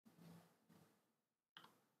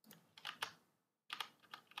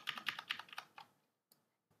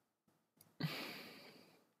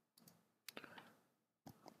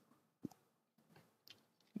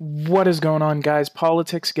What is going on, guys?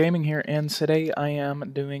 Politics Gaming here, and today I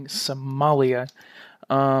am doing Somalia.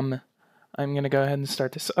 I'm gonna go ahead and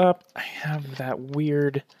start this up. I have that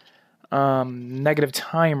weird negative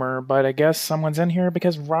timer, but I guess someone's in here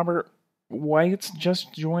because Robert White's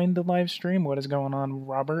just joined the live stream. What is going on,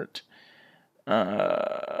 Robert?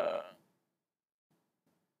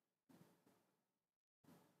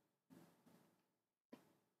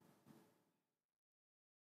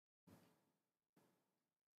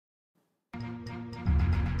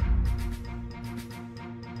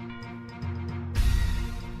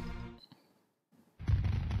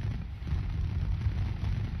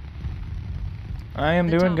 I am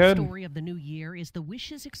doing good. The top story of the new year is the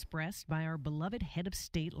wishes expressed by our beloved head of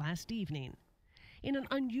state last evening. In an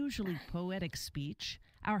unusually poetic speech,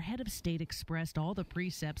 our head of state expressed all the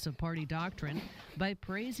precepts of party doctrine by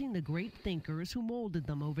praising the great thinkers who molded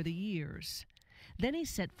them over the years. Then he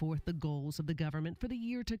set forth the goals of the government for the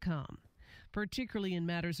year to come, particularly in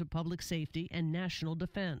matters of public safety and national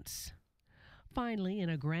defense. Finally,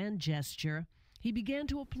 in a grand gesture, he began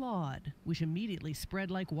to applaud, which immediately spread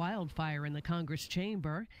like wildfire in the Congress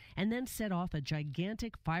chamber, and then set off a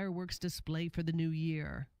gigantic fireworks display for the new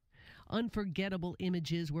year. Unforgettable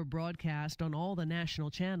images were broadcast on all the national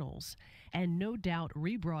channels, and no doubt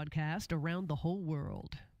rebroadcast around the whole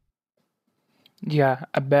world. Yeah,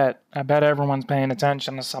 I bet everyone's paying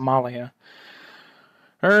attention to Somalia.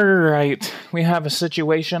 Alright, we have a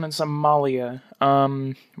situation in Somalia.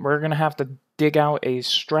 We're gonna have to dig out a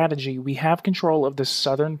strategy. We have control of the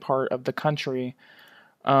southern part of the country,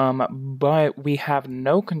 but we have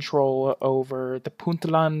no control over the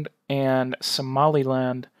Puntland and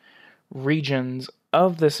Somaliland regions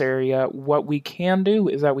of this area. What we can do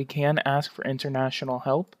is that we can ask for international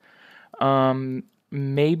help.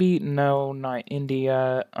 Maybe, no, not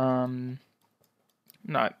India,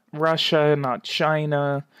 not Russia, not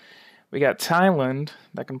China. We got Thailand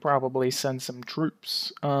that can probably send some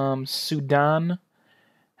troops. Sudan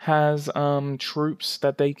has troops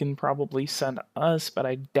that they can probably send us, but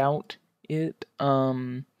I doubt it.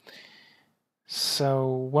 So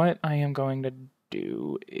what I am going to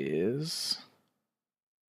do is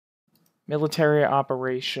military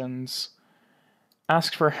operations,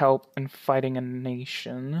 ask for help in fighting a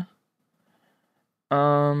nation.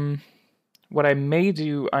 What I may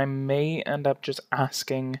do, I may end up just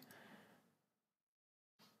asking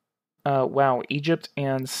wow, Egypt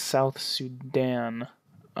and South Sudan.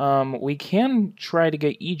 We can try to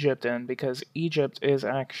get Egypt in because Egypt is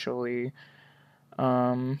actually,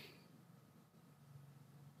 very,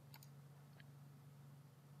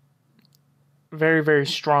 very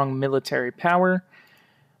strong military power.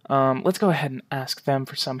 Let's go ahead and ask them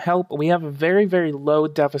for some help. We have a very, very low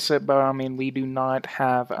deficit, but I mean, we do not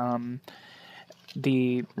have,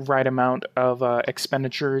 the right amount of,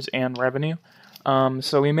 expenditures and revenue.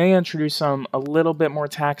 So we may introduce a little bit more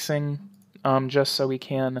taxing, just so we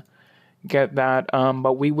can get that.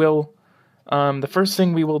 But we will, the first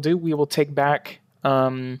thing we will do, we will take back,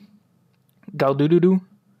 Galdududu.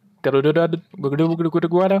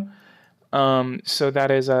 So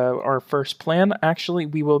that is our first plan. Actually,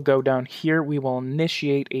 we will go down here. We will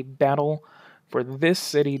initiate a battle for this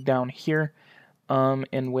city down here,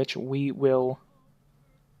 in which we will,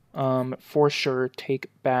 for sure, take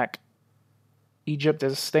back. Egypt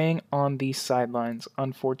is staying on the sidelines.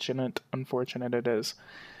 Unfortunate it is.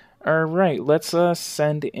 Alright, let's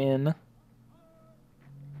send in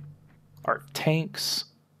our tanks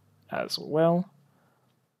as well.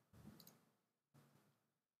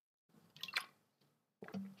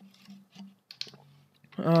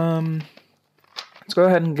 Let's go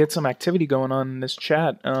ahead and get some activity going on in this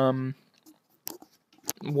chat.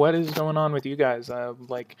 What is going on with you guys?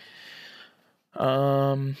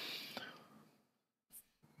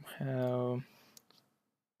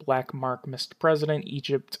 Black Mark, Mr. President.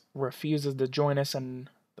 Egypt refuses to join us in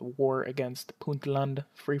the war against Puntland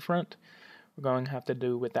Free Front. We're going to have to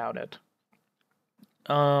do without it.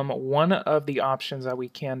 One of the options that we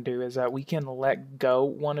can do is that we can let go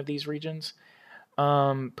one of these regions.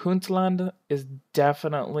 Puntland is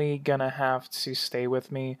definitely gonna have to stay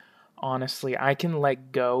with me. Honestly, I can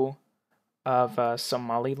let go of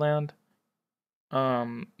Somaliland.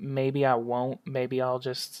 Maybe I won't. Maybe I'll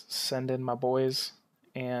just send in my boys.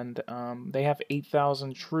 And they have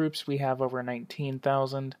 8,000 troops. We have over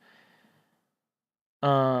 19,000. We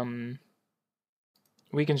can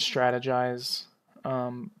strategize.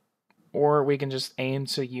 Or we can just aim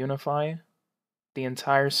to unify the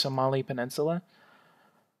entire Somali Peninsula.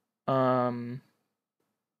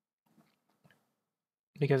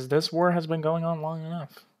 Because this war has been going on long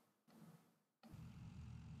enough.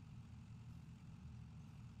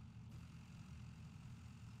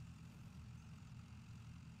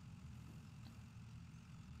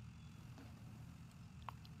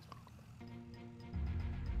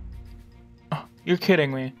 You're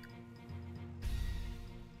kidding me.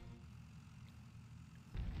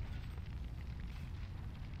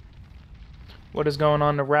 What is going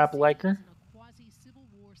on to Rap Liker?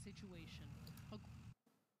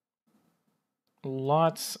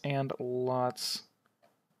 Lots and lots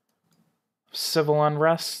of civil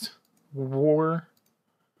unrest, war,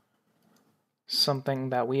 something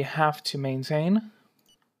that we have to maintain.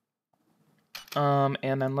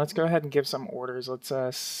 And then let's go ahead and give some orders. Let's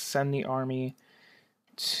send the army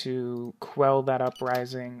to quell that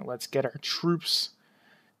uprising. Let's get our troops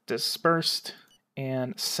dispersed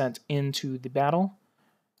and sent into the battle.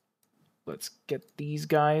 Let's get these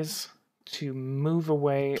guys to move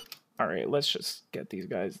away. All right, let's just get these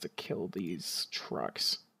guys to kill these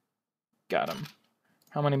trucks. Got them.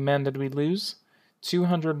 How many men did we lose?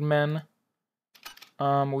 200 men.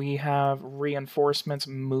 We have reinforcements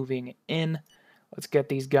moving in. Let's get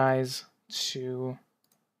these guys to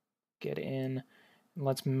get in.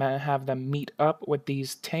 Let's have them meet up with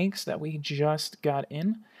these tanks that we just got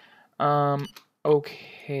in.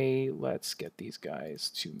 Okay, let's get these guys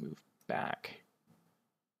to move back.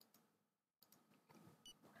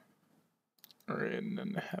 All right, and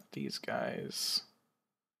then have these guys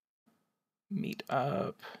meet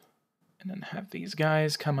up. And then have these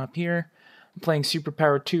guys come up here. I'm playing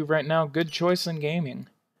Superpower 2 right now. Good choice in gaming.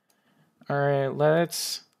 Alright,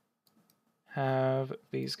 let's have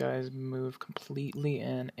these guys move completely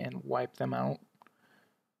in and wipe them out.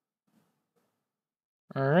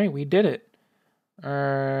 Alright, we did it.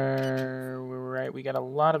 Alright, we got a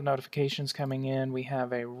lot of notifications coming in. We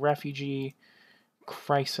have a refugee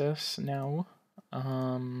crisis now.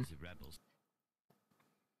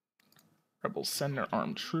 Rebels send their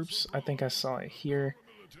armed troops. I think I saw it here.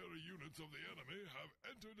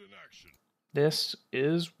 This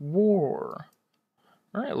is war.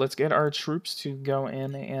 Alright, let's get our troops to go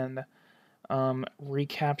in and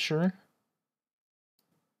recapture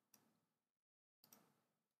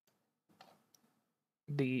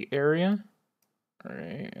the area.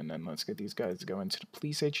 Alright, and then let's get these guys to go into the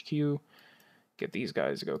police HQ. Get these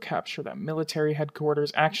guys to go capture that military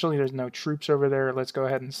headquarters. Actually, there's no troops over there. Let's go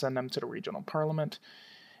ahead and send them to the regional parliament.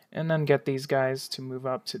 And then get these guys to move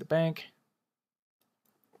up to the bank.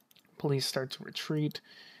 Police start to retreat.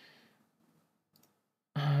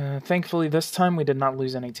 Thankfully, this time we did not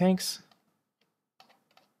lose any tanks.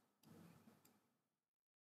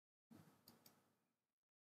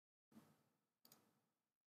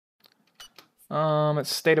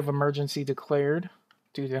 It's state of emergency declared.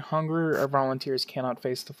 Due to hunger, our volunteers cannot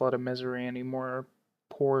face the flood of misery anymore.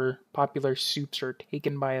 Poor popular soups are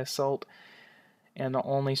taken by assault, and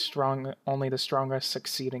only the strongest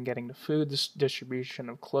succeed in getting the food. This distribution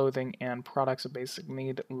of clothing and products of basic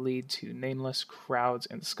need lead to nameless crowds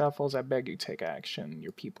and scuffles. I beg you, take action.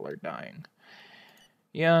 Your people are dying.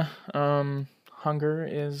 Yeah, hunger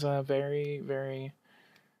is a very, very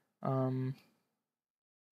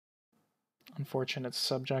unfortunate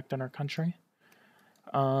subject in our country.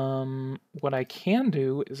 What I can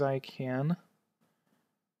do is I can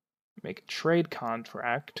make a trade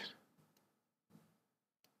contract,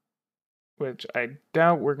 which I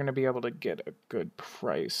doubt we're going to be able to get a good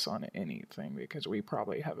price on anything because we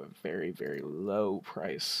probably have a very, very low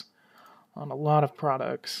price on a lot of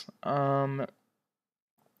products.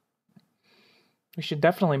 We should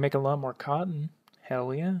definitely make a lot more cotton.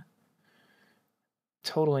 Hell yeah.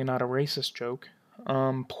 Totally not a racist joke.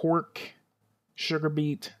 Pork, sugar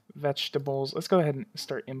beet, vegetables. Let's go ahead and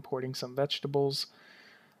start importing some vegetables.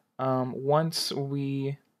 Once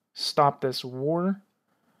we stop this war,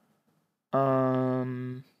 we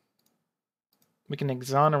can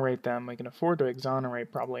exonerate them. We can afford to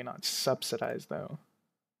exonerate, probably not subsidize though.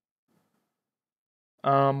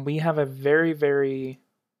 We have a very, very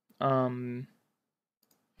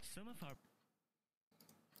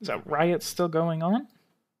is that riot still going on?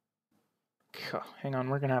 Hang on,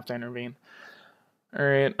 we're gonna have to intervene.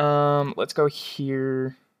 Alright, let's go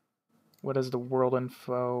here. What is the world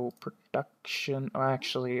info production? Oh,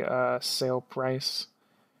 actually, sale price.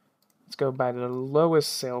 Let's go by the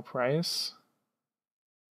lowest sale price.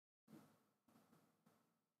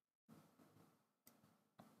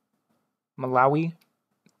 Malawi,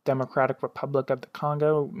 Democratic Republic of the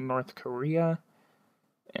Congo, North Korea,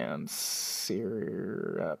 and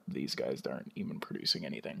Syria. These guys aren't even producing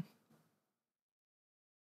anything.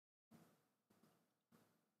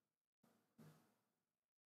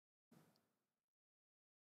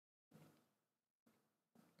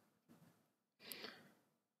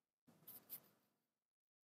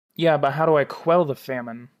 Yeah, but how do I quell the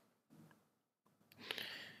famine?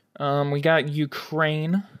 We got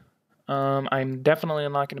Ukraine. I'm definitely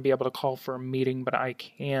not going to be able to call for a meeting, but I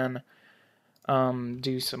can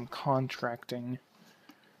do some contracting.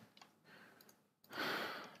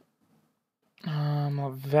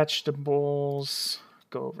 Vegetables,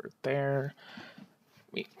 go over there.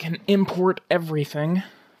 We can import everything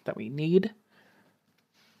that we need.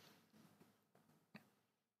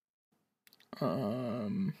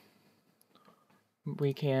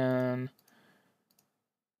 We can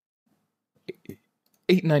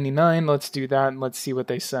 $8.99. Let's do that and let's see what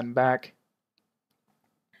they send back.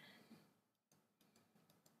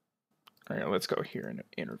 All right, let's go here and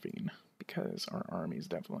intervene because our army's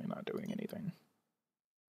definitely not doing anything.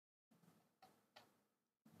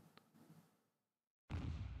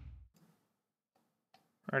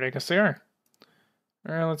 All right, I guess they are.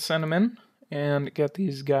 All right, let's send them in and get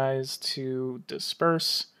these guys to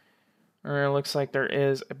disperse. All right, looks like there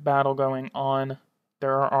is a battle going on.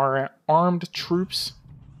 There are armed troops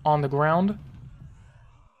on the ground.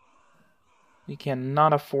 We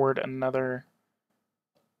cannot afford another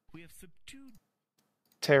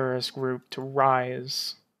terrorist group to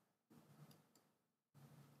rise.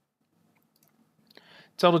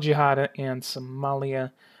 Total Jihad and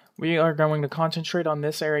Somalia. We are going to concentrate on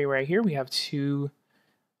this area right here. We have two.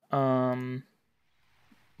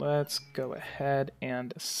 Let's go ahead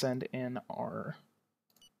and send in our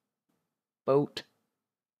boat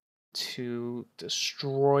to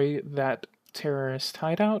destroy that terrorist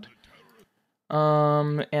hideout.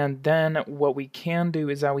 And then what we can do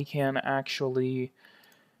is that we can actually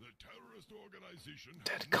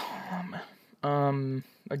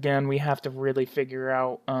again, we have to really figure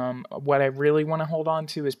out what I really want to hold on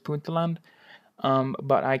to is Puntland.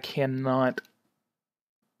 But I cannot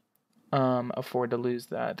afford to lose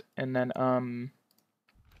that. And then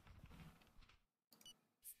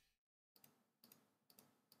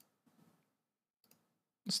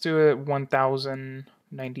let's do it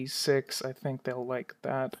 1096. I think they'll like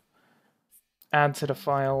that. Add to the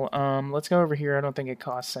file. Let's go over here. I don't think it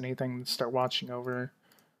costs anything to start watching over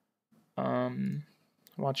them.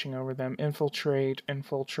 Infiltrate,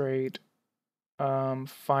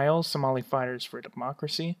 file, Somali Fighters for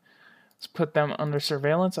Democracy. Let's put them under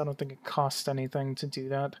surveillance. I don't think it costs anything to do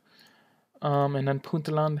that. And then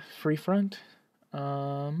Puntland Free Front.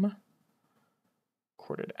 Recorded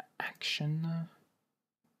action.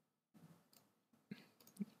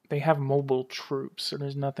 They have mobile troops, so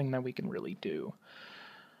there's nothing that we can really do.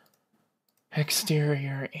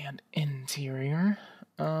 Exterior and interior.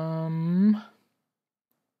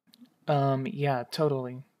 Yeah,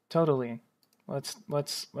 totally.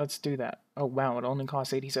 Let's do that. Oh wow, it only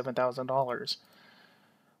costs $87,000.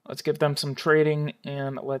 Let's give them some trading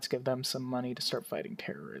and let's give them some money to start fighting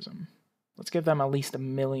terrorism. Let's give them at least $1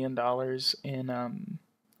 million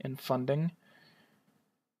in funding.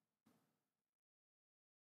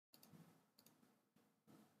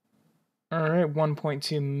 All right,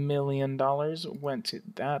 $1.2 million went to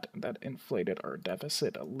that. That inflated our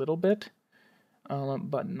deficit a little bit,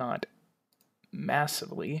 but not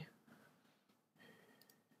massively.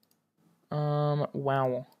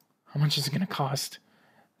 Wow. How much is it going to cost?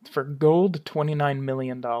 For gold, $29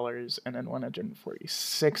 million, and then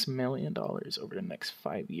 $146 million over the next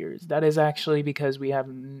 5 years. That is actually because we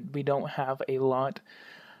don't have a lot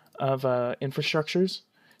of infrastructures,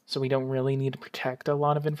 so we don't really need to protect a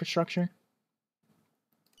lot of infrastructure.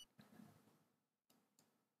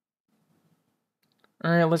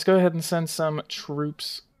 Alright, let's go ahead and send some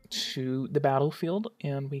troops to the battlefield,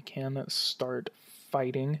 and we can start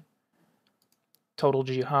fighting Total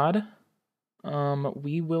Jihad.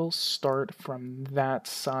 We will start from that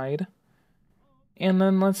side. And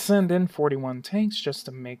then let's send in 41 tanks just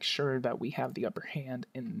to make sure that we have the upper hand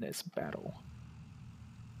in this battle.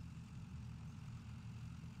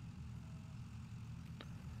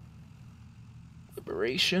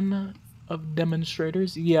 Liberation of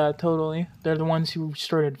demonstrators? Yeah, totally. They're the ones who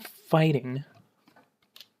started fighting.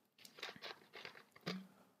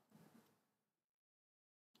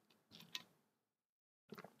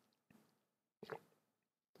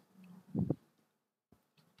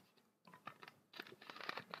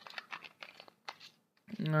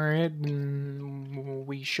 Alright,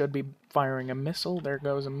 we should be firing a missile. There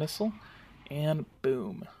goes a missile. And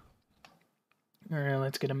boom. Alright,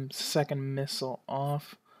 let's get a second missile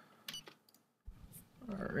off.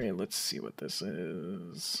 Alright, let's see what this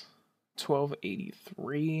is.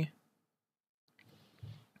 1283.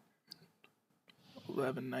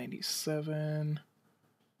 1197.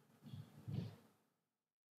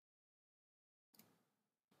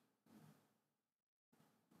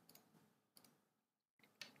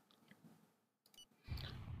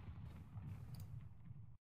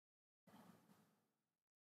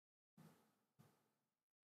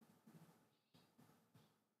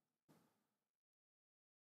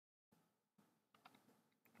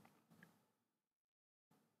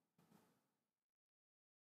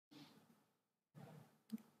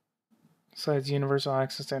 Besides universal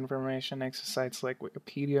access to information, access sites like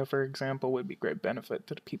Wikipedia, for example, would be great benefit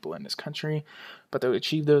to the people in this country. But to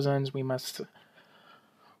achieve those ends, we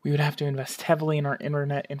would have to invest heavily in our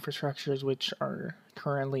internet infrastructures, which are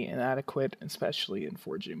currently inadequate, especially in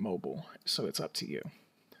 4G mobile. So it's up to you.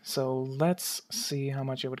 So let's see how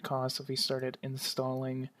much it would cost if we started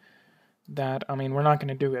installing that. I mean, we're not going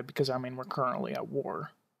to do it because, I mean, we're currently at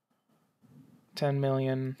war. 10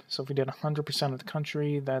 million. So if we did 100% of the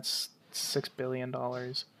country, that's $6 billion.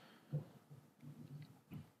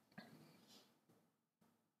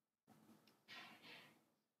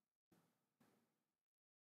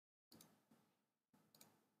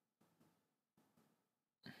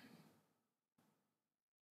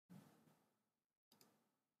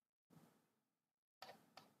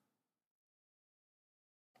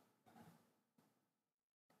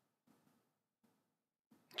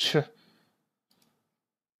 Ch.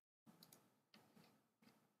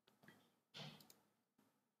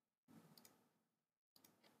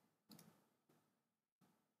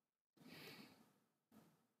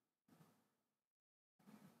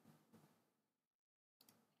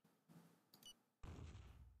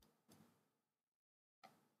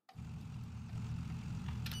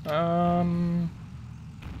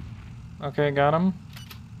 Okay, got him.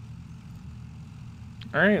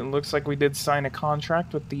 Alright, looks like we did sign a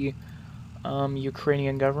contract with the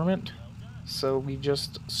Ukrainian government. So we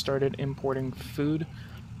just started importing food.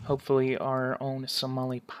 Hopefully our own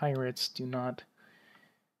Somali pirates do not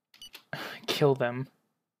kill them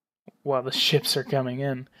while the ships are coming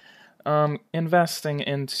in. Investing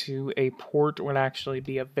into a port would actually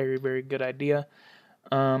be a very, very good idea,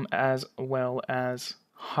 as well as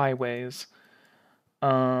highways.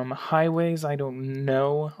 Highways, I don't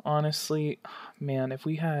know, honestly. Man, if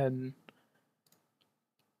we had...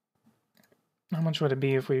 How much would it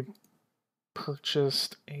be if we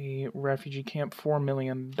purchased a refugee camp? $4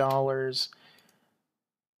 million.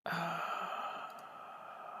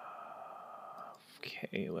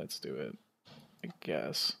 Okay, let's do it. I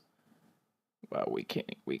guess. Well, we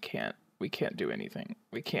can't do anything.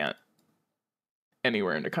 We can't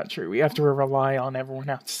anywhere in the country. We have to rely on everyone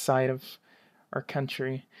outside of our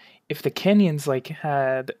country. If the Kenyans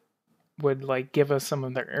would give us some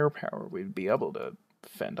of their air power, we'd be able to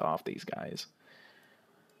fend off these guys.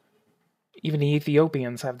 Even the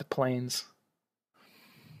Ethiopians have the planes.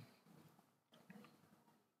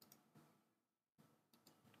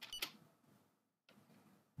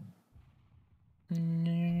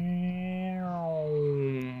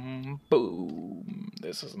 Boom.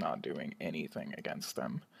 This is not doing anything against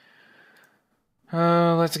them.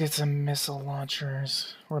 Let's get some missile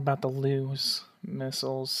launchers. We're about to lose.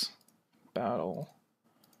 Missiles. Battle.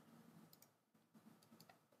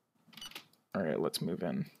 Alright, let's move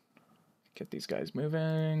in. Get these guys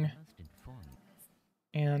moving.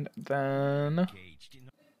 And then...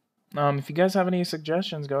 if you guys have any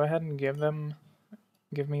suggestions, go ahead and give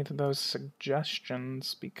me those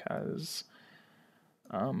suggestions, because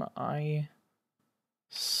I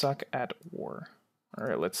suck at war.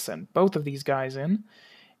 Alright, let's send both of these guys in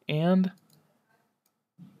and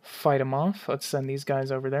fight them off. Let's send these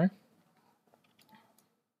guys over there.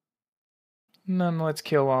 And then let's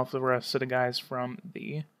kill off the rest of the guys from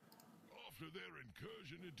the... After their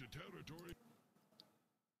incursion into territory.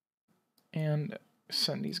 And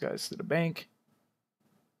send these guys to the bank.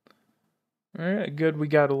 Alright, good. We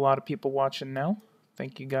got a lot of people watching now.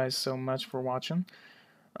 Thank you guys so much for watching.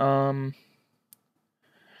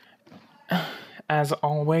 As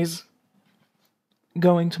always,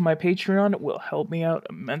 going to my Patreon will help me out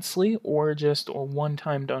immensely, or just a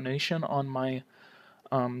one-time donation on my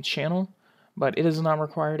channel. But it is not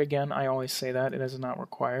required. Again, I always say that. It is not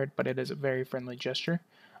required, but it is a very friendly gesture.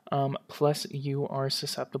 Plus, you are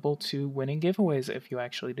susceptible to winning giveaways if you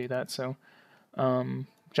actually do that. So, I mean,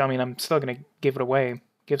 I'm still going to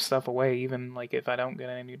give stuff away, even like if I don't get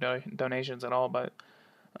any donations at all. But,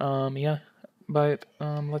 yeah. But,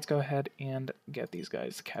 let's go ahead and get these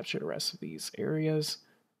guys to capture the rest of these areas.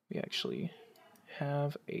 We actually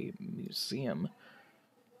have a museum.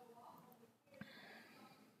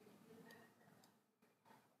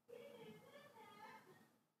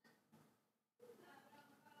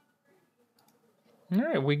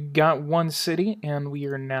 Alright, we got one city, and we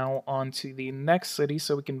are now on to the next city,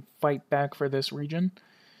 so we can fight back for this region.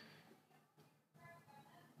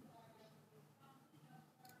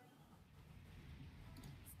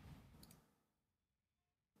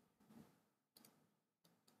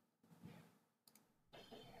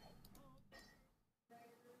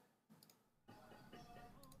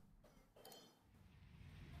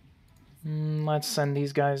 Let's send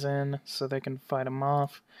these guys in so they can fight them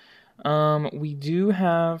off. We do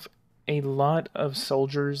have a lot of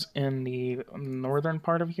soldiers in the northern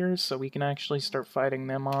part of here, so we can actually start fighting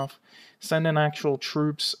them off. Send in actual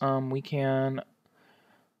troops. We can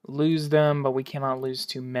lose them, but we cannot lose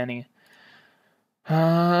too many.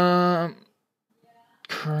 Currently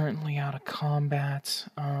out of combat.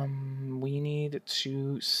 We need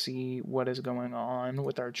to see what is going on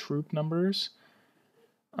with our troop numbers.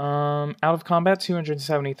 Out of combat,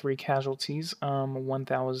 273 casualties.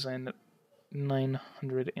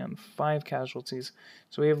 1,905 casualties.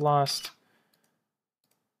 So we have lost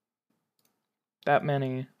that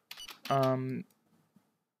many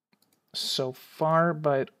so far,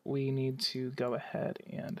 but we need to go ahead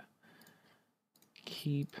and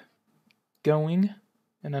keep going,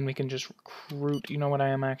 and then we can just recruit. You know what, I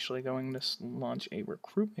am actually going to launch a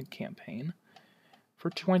recruitment campaign for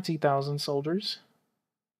 20,000 soldiers.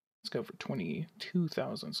 Let's go for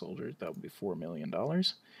 22,000 soldiers. That would be $4 million. Come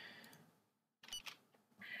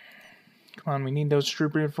on, we need those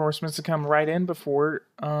troop reinforcements to come right in before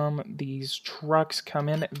these trucks come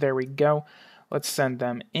in. There we go. Let's send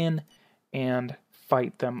them in and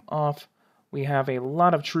fight them off. We have a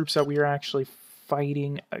lot of troops that we are actually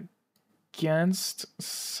fighting against,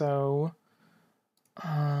 so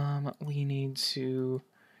we need to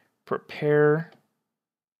prepare.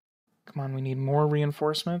 Come on, we need more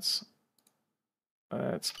reinforcements.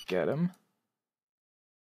 Let's get them.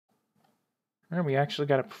 Alright, we actually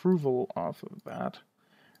got approval off of that.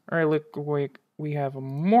 Alright, look, we have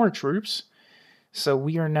more troops. So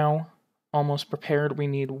we are now almost prepared. We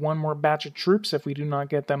need one more batch of troops. If we do not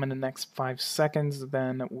get them in the next 5 seconds,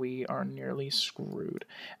 then we are nearly screwed.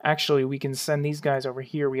 Actually, we can send these guys over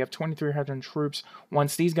here. We have 2,300 troops.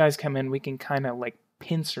 Once these guys come in, we can kind of like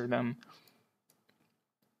pincer them.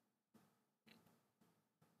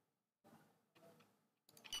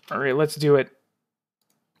 Alright, let's do it.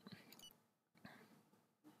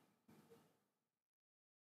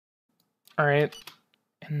 Alright,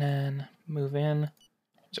 and then move in.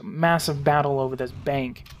 There's a massive battle over this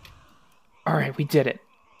bank. Alright, we did it.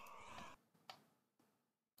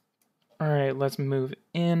 Alright, let's move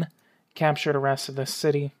in. Capture the rest of the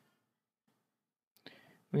city.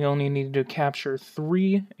 We only needed to capture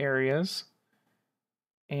 3 areas.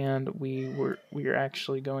 And we are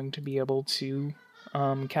actually going to be able to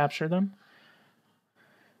capture them.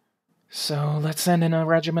 So let's send in a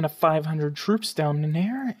regiment of 500 troops down in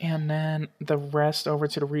there, and then the rest over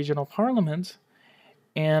to the regional parliament,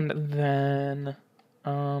 and then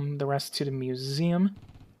the rest to the museum.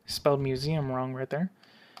 Spelled museum wrong right there.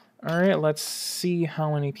 Alright, let's see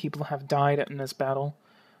how many people have died in this battle.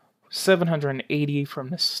 780 from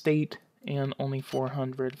the state, and only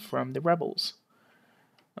 400 from the rebels.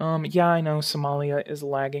 Yeah, I know Somalia is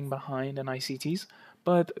lagging behind in ICTs,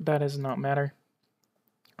 but that does not matter.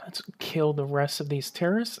 Let's kill the rest of these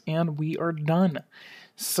terrorists, and we are done.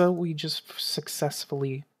 So we just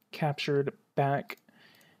successfully captured back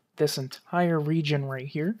this entire region right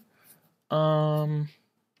here.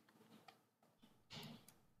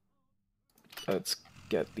 Let's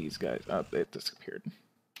get these guys up. It disappeared.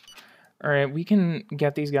 Alright, we can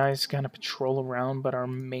get these guys to kind of patrol around, but our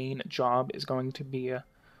main job is going to be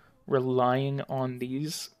relying on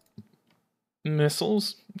these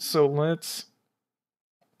missiles. So let's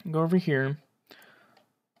go over here,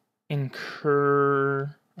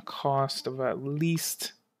 incur a cost of at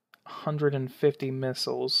least 150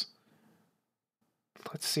 missiles.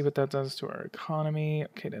 Let's see what that does to our economy.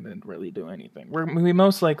 Okay, that didn't really do anything. We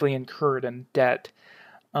most likely incurred in debt,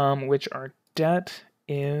 which our debt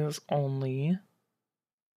is only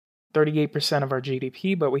 38% of our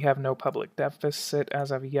GDP, but we have no public deficit as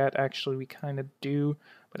of yet. Actually, we kind of do,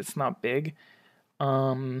 but it's not big.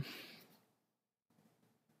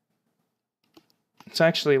 It's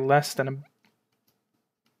actually less than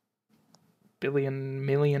 $1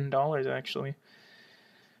 million, actually.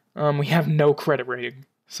 We have no credit rating,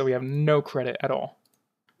 so we have no credit at all.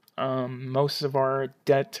 Most of our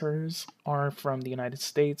debtors are from the United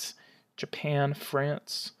States, Japan,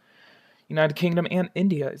 France, United Kingdom, and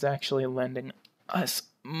India is actually lending us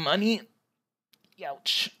money.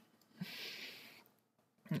 Ouch.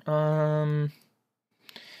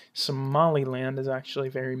 Somaliland is actually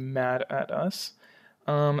very mad at us.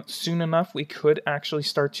 Soon enough, we could actually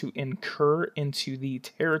start to incur into the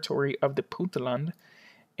territory of the Puntland,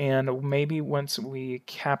 and maybe once we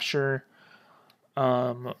capture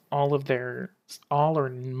all or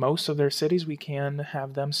most of their cities, we can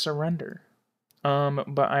have them surrender.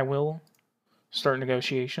 But I will start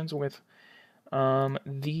negotiations with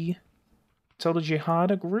the Total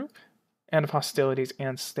Jihad group, End of Hostilities,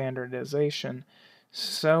 and Standardization.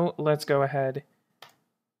 So let's go ahead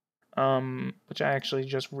Which I actually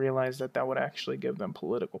just realized that would actually give them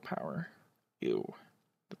political power. Ew.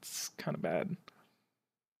 That's kind of bad.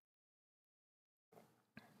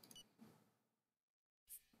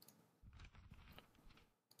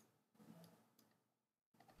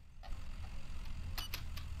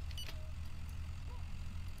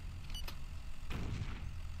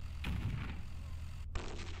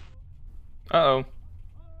 Uh-oh.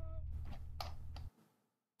 How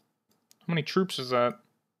many troops is that?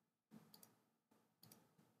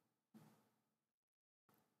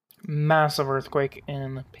 Massive earthquake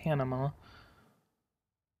in Panama.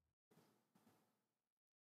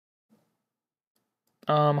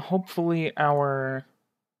 Hopefully our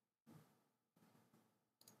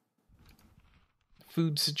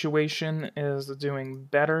food situation is doing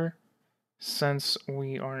better since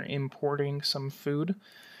we are importing some food.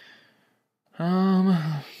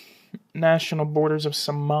 National borders of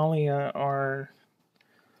Somalia are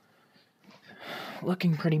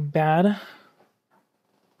looking pretty bad.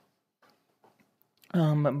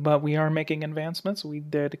 But we are making advancements. We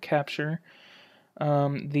did capture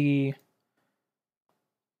the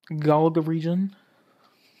Galga region.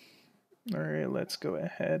 Alright, let's go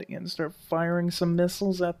ahead and start firing some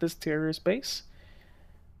missiles at this terrorist base.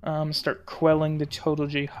 Start quelling the total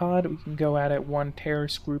jihad. We can go at it one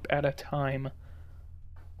terrorist group at a time.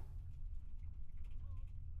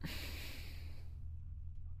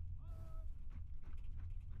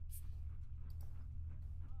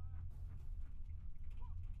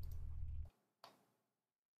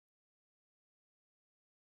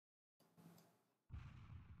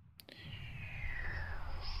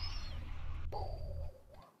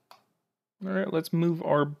 Alright, let's move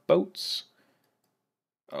our boats.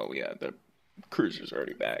 Oh yeah, the cruiser's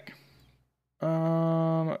already back.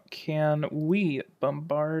 Can we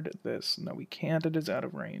bombard this? No, we can't. It is out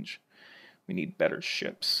of range. We need better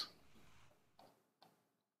ships.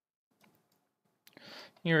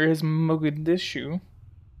 Here is Mogadishu.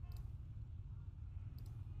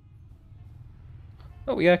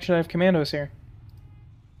 Oh, we actually have commandos here.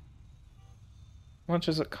 How much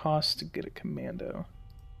does it cost to get a commando?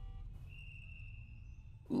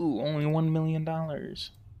 Ooh, only $1 million. Alright,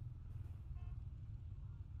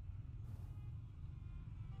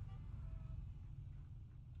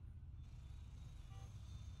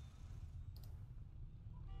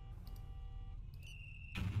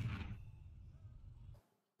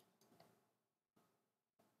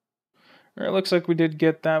 looks like we did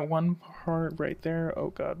get that one part right there.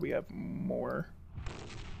 Oh god, we have more.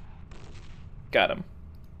 Got him.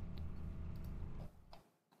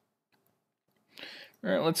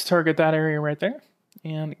 Alright, let's target that area right there.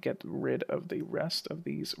 And get rid of the rest of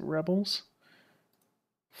these rebels.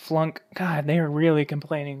 Flunk. God, they are really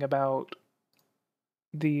complaining about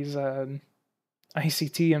these ICT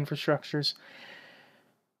infrastructures.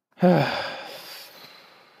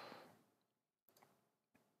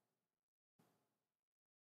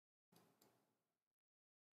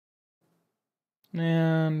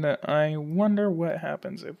 And I wonder what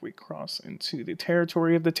happens if we cross into the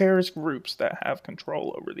territory of the terrorist groups that have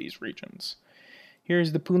control over these regions.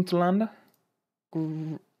 Here's the Puntland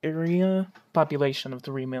area, population of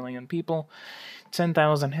 3 million people,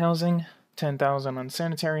 10,000 housing, 10,000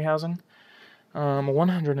 unsanitary housing,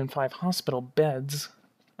 105 hospital beds,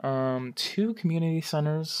 2 community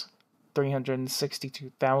centers,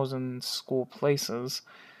 362,000 school places,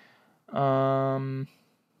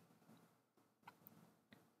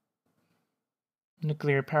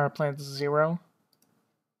 nuclear power plant 0.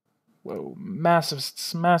 Whoa, massive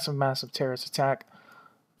terrorist attack.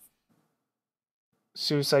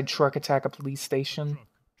 Suicide truck attack a police station. Truck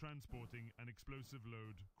transporting an explosive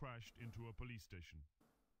load crashed into a police station.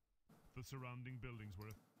 The surrounding buildings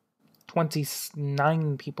were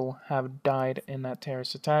 29 people have died in that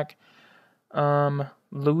terrorist attack.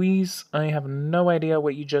 Louise, I have no idea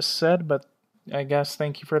what you just said, but I guess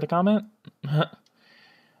thank you for the comment.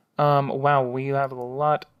 Wow, we have a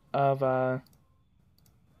lot of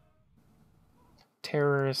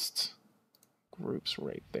terrorist groups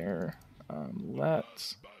right there.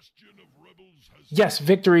 Let's... Yes,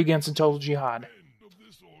 victory against the total jihad.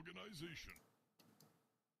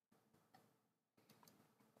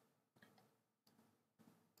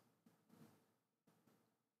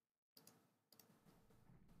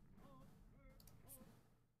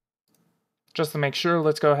 Just to make sure,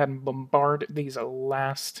 let's go ahead and bombard these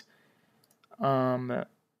last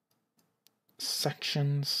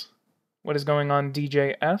sections. What is going on,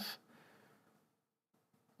 DJF?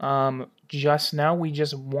 Just now, we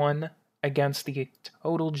just won against the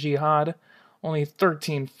total jihad. Only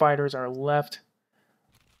 13 fighters are left.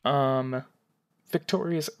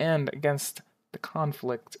 victorious end against the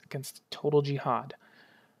conflict, against total jihad.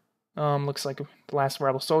 Looks like the last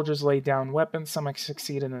rebel soldiers laid down weapons. Some have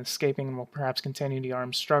succeeded in escaping and will perhaps continue the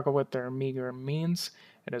armed struggle with their meager means.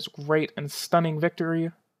 It is a great and stunning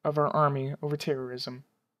victory of our army over terrorism.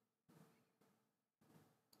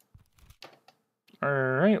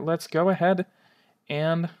 Alright, let's go ahead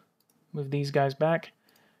and move these guys back.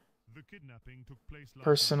 The kidnapping took place last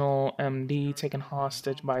Personal MD taken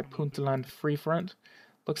hostage by Puntland Free Front.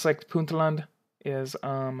 Looks like Puntland is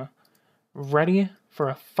ready for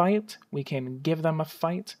a fight. We can give them a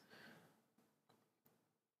fight.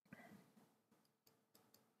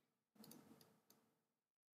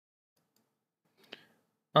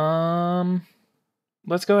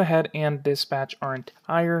 Let's go ahead and dispatch our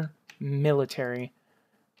entire military.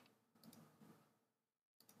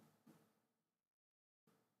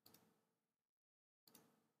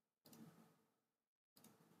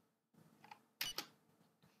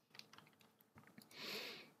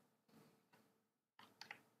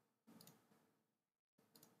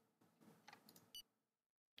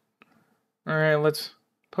 Alright, let's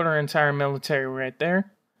put our entire military right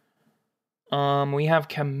there. We have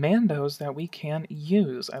commandos that we can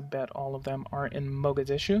use. I bet all of them are in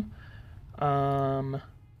Mogadishu.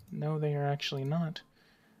 No, they are actually not.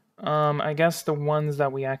 I guess the ones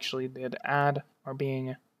that we actually did add are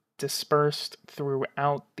being dispersed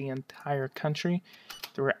throughout the entire country.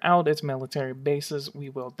 Throughout its military bases, we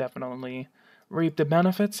will definitely reap the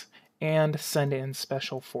benefits and send in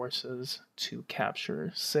special forces to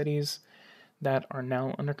capture cities that are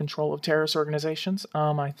now under control of terrorist organizations.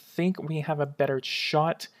 I think we have a better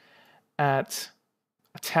shot at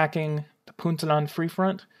attacking the Puntland Free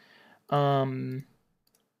Front.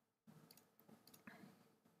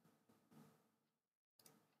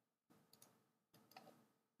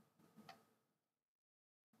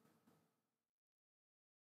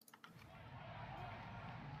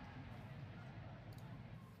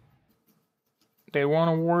 They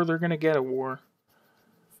want a war, they're gonna get a war.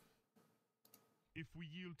 If we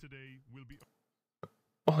yield today, we'll be...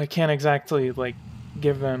 Well, I can't exactly, like,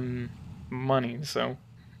 give them money, so...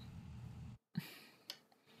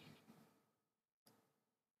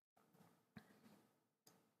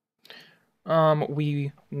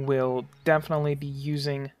 We will definitely be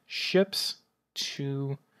using ships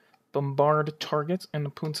to bombard targets in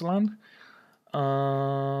the Puntland.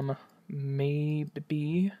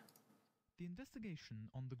 Maybe... The investigation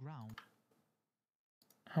on the ground.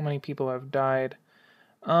 How many people have died?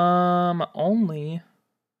 Only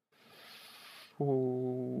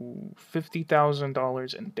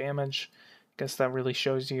 $50,000 in damage. Guess that really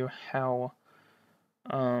shows you how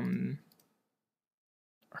our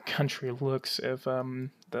country looks if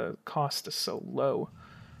the cost is so low.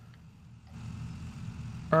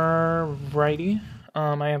 Alrighty.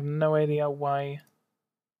 I have no idea why.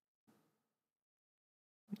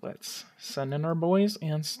 Let's send in our boys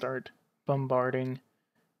and start bombarding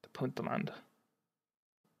the Puntland.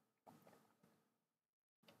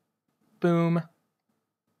 Boom.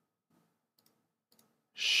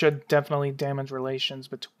 Should definitely damage relations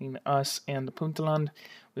between us and the Puntland.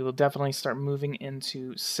 We will definitely start moving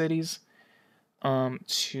into cities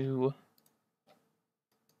to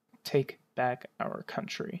take back our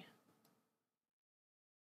country.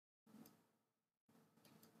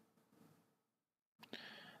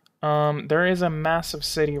 There is a massive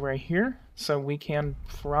city right here, so we can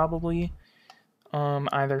probably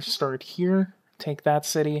either start here, take that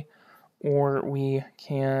city, or we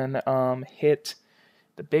can hit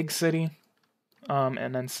the big city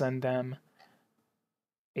and then send them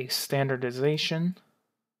a standardization.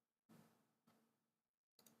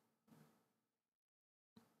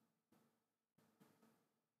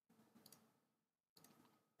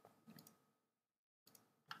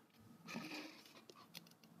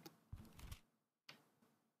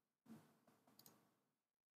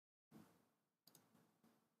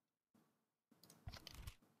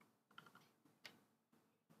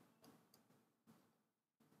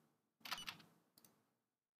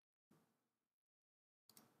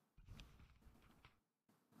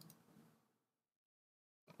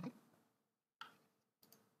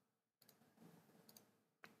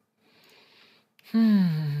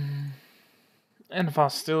 And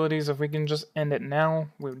hostilities, if we can just end it now,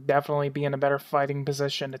 we would definitely be in a better fighting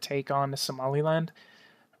position to take on the Somaliland.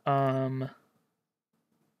 Agreement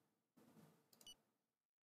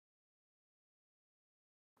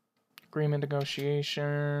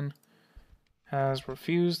negotiation has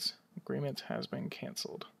refused. Agreement has been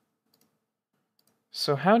cancelled.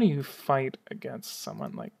 So how do you fight against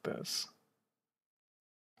someone like this?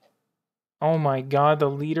 Oh my god, the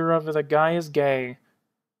leader of the guy is gay.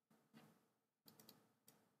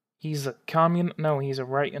 He's a no, he's a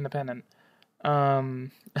right independent.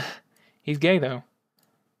 He's gay though.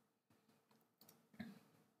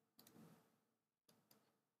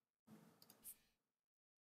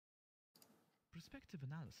 Perspective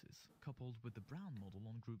analysis, coupled with the Brown model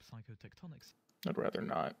on group psychotectonics. I'd rather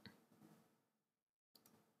not.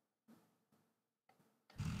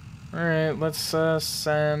 Alright, let's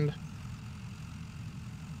send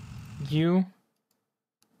you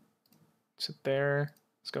to there.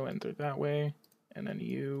 Let's go in through that way. And then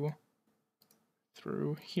you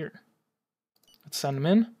through here. Let's send him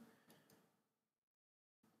in.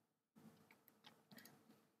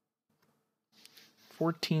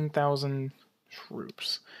 $14,000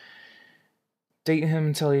 troops. Date him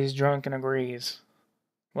until he's drunk and agrees.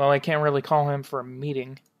 Well, I can't really call him for a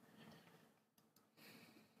meeting.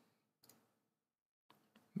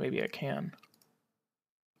 Maybe I can.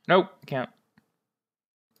 Nope, can't.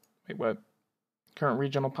 Wait, what? Current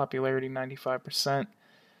regional popularity, 95%.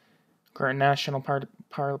 Current national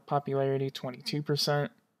popularity, 22%.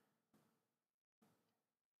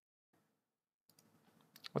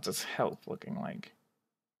 What's his health looking like?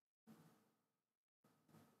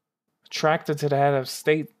 Attracted to the head of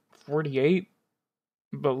state, 48.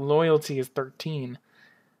 But loyalty is 13.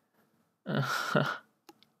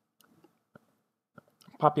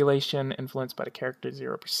 Population influenced by the character,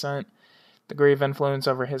 0%. Degree of influence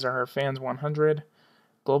over his or her fans, 100.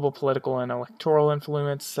 Global political and electoral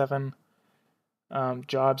influence, 7.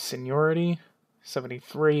 Job seniority,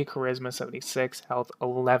 73. Charisma, 76. Health,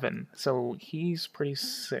 11. So he's pretty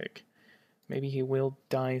sick. Maybe he will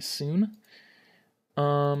die soon.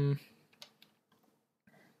 What's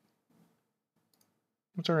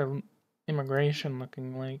our immigration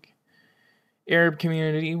looking like? Arab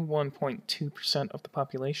community, 1.2% of the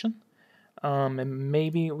population. And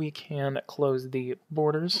maybe we can close the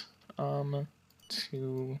borders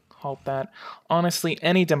to halt that. Honestly,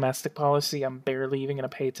 any domestic policy, I'm barely even going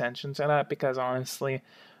to pay attention to that because honestly,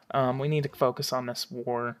 we need to focus on this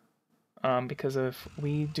war. Because if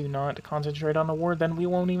we do not concentrate on the war, then we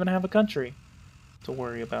won't even have a country to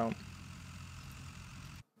worry about.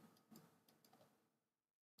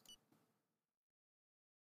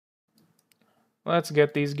 Let's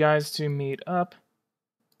get these guys to meet up.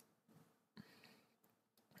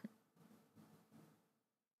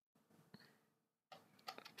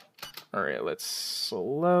 Alright, let's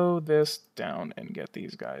slow this down and get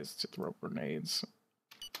these guys to throw grenades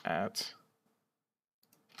at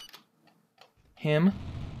him.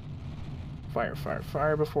 Fire, fire,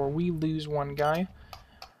 fire before we lose one guy.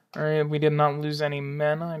 Alright, we did not lose any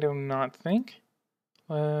men, I do not think.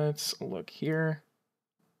 Let's look here.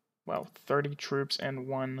 Well, 30 troops and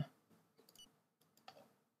 1.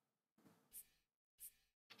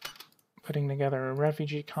 Putting together a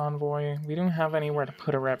refugee convoy. We don't have anywhere to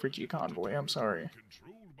put a refugee convoy, I'm sorry.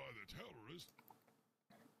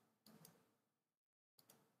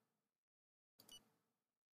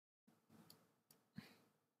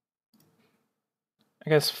 I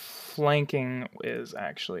guess flanking is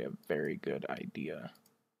actually a very good idea.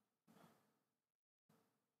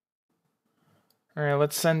 Alright,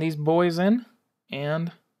 let's send these boys in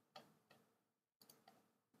and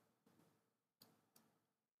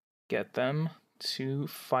get them to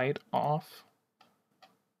fight off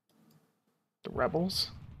the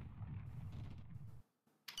rebels.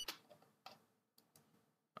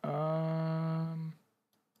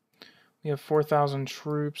 We have 4,000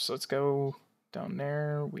 troops. Let's go down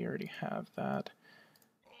there. We already have that.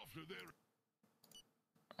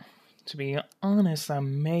 To be honest, I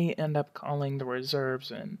may end up calling the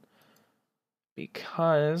reserves in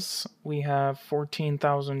because we have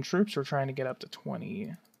 14,000 troops. We're trying to get up to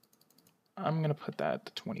 20. I'm going to put that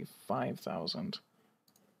to 25,000.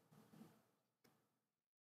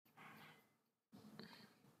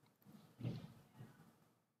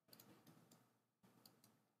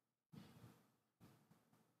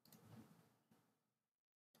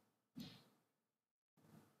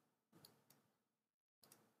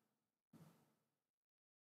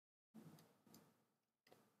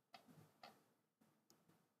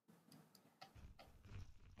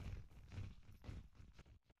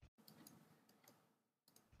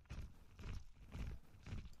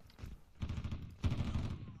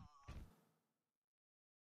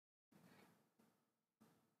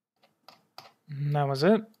 And that was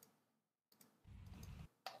it.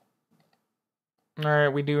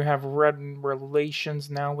 Alright, we do have red relations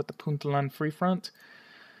now with the Puntland Free Front.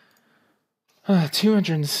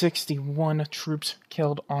 261 troops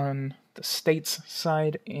killed on the state's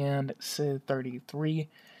side and 33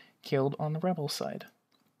 killed on the rebel side.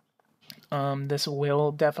 This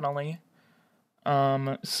will definitely.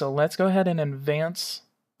 So let's go ahead and advance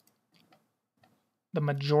the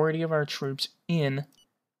majority of our troops in.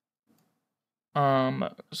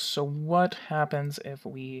 So what happens if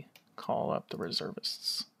we call up the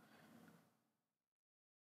reservists?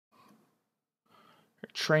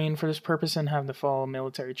 They're trained for this purpose and have to follow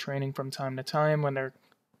military training from time to time when they're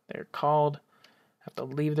called. Have to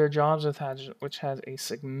leave their jobs, which has a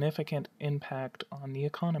significant impact on the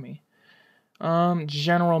economy.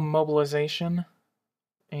 General mobilization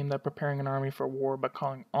aimed at preparing an army for war by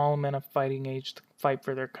calling all men of fighting age to fight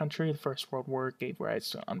for their country. The First World War gave rise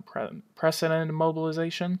to unprecedented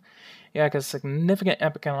mobilization. Yeah, because significant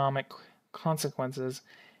economic consequences,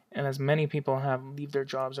 and as many people have leave their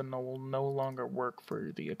jobs and will no longer work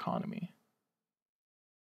for the economy.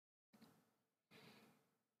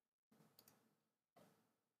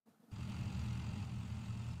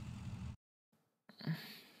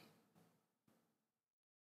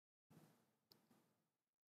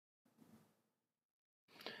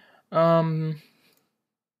 Oh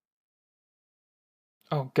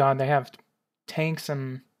god, they have tanks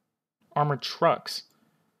and armored trucks.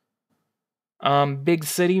 Big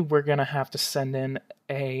city, we're gonna have to send in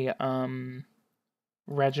a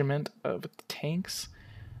regiment of tanks.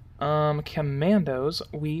 Commandos,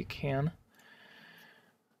 we can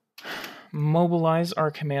mobilize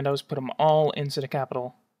our commandos, put them all into the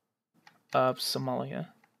capital of Somalia.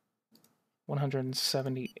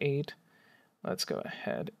 178. Let's go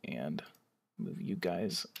ahead and move you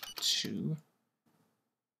guys to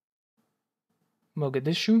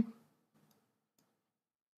Mogadishu.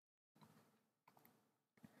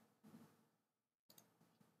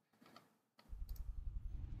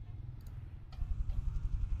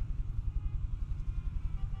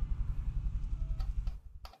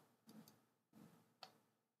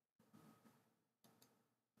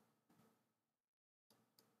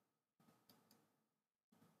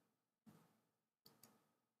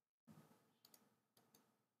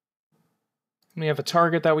 We have a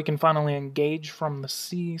target that we can finally engage from the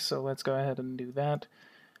sea, so let's go ahead and do that.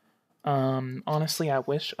 Honestly, I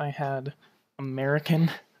wish I had American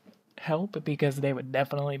help, because they would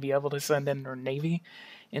definitely be able to send in their navy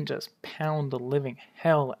and just pound the living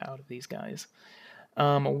hell out of these guys.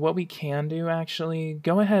 What we can do, actually, I'm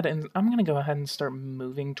going to go ahead and start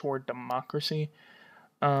moving toward democracy.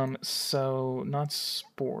 So, not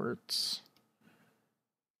sports.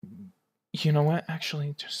 You know what?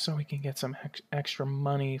 Actually, just so we can get some extra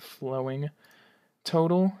money flowing.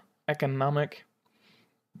 Total economic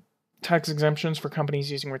tax exemptions for companies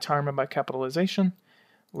using retirement by capitalization.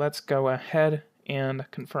 Let's go ahead and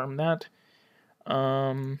confirm that.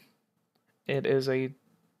 It is a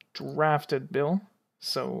drafted bill,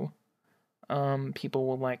 so people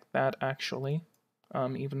will like that, actually.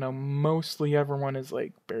 Even though mostly everyone is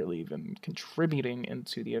like barely even contributing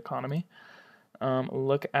into the economy.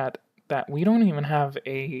 Look at that. We don't even have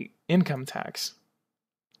a income tax.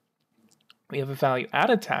 We have a value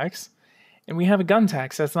added tax, and we have a gun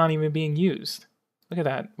tax that's not even being used. Look at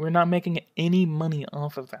that. We're not making any money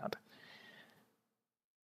off of that.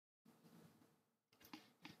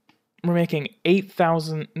 We're making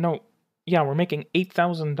we're making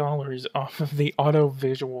 $8,000 off of the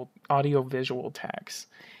audiovisual tax,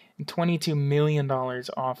 and $22 million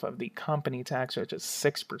off of the company tax, which is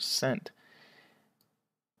 6%.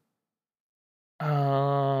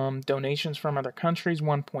 Donations from other countries,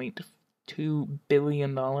 $1.2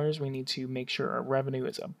 billion. We need to make sure our revenue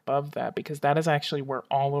is above that, because that is actually where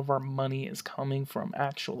all of our money is coming from,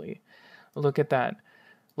 actually. Look at that.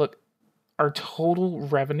 Look, our total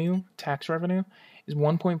revenue, tax revenue, is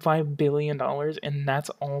 $1.5 billion, and that's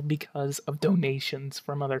all because of donations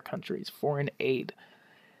from other countries, foreign aid.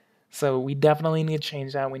 So we definitely need to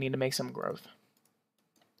change that. We need to make some growth.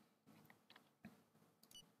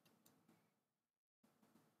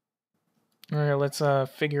 Alright, let's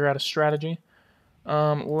figure out a strategy.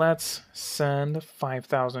 Let's send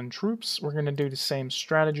 5,000 troops. We're going to do the same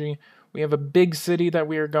strategy. We have a big city that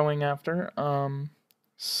we are going after.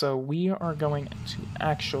 So we are going to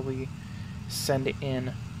actually send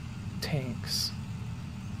in tanks.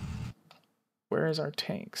 Where is our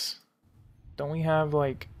tanks? Don't we have,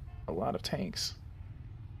 like, a lot of tanks?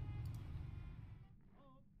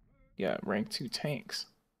 Yeah, rank 2 tanks.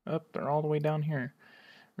 Oh, they're all the way down here.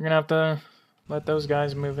 We're going to have to let those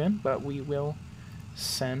guys move in, but we will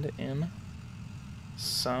send in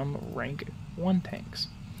some rank 1 tanks.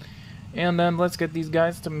 And then let's get these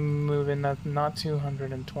guys to move in. That's not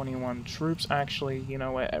 221 troops. Actually, you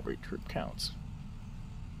know what? Every troop counts.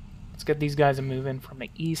 Let's get these guys to move in from the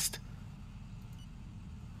east.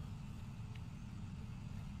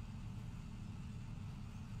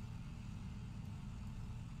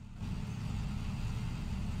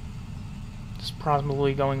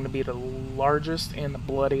 probably going to be the largest and the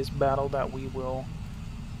bloodiest battle that we will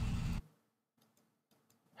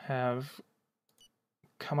have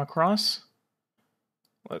come across.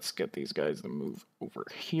 Let's get these guys to move over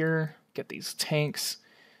here, get these tanks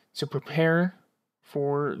to prepare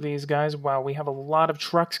for these guys. Wow, we have a lot of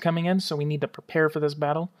trucks coming in, so we need to prepare for this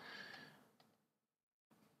battle.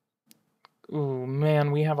 Ooh,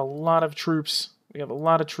 man, we have a lot of troops. We have a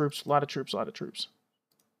lot of troops, a lot of troops, a lot of troops.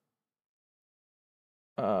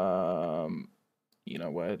 You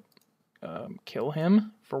know what? Kill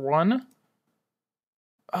him, for one.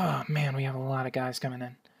 Oh, man, we have a lot of guys coming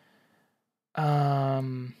in.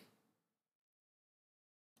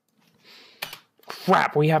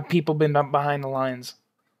 Crap, we have people been up behind the lines.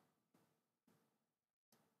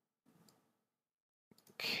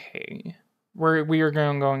 Okay. We are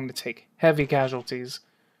going to take heavy casualties.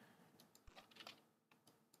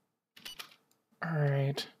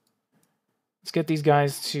 Alright. Let's get these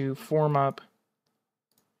guys to form up.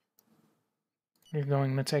 We're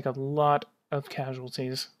going to take a lot of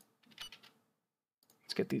casualties.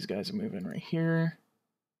 Let's get these guys moving right here.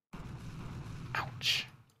 Ouch.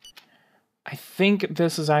 I think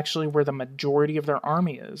this is actually where the majority of their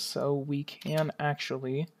army is, so we can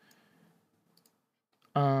actually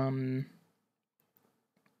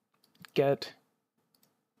get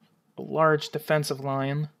a large defensive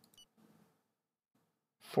line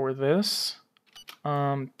for this.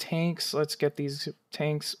 Tanks, let's get these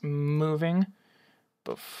tanks moving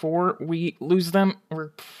before we lose them. We're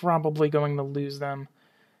probably going to lose them.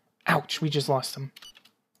 Ouch, we just lost them.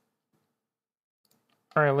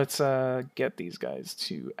 Alright, let's get these guys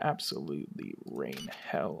to absolutely rain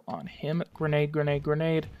hell on him. Grenade, grenade,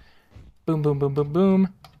 grenade. Boom, boom, boom, boom,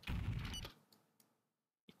 boom.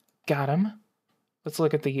 Got him. Let's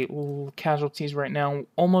look at the casualties right now.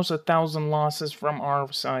 Almost 1,000 losses from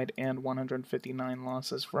our side and 159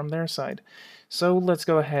 losses from their side. So let's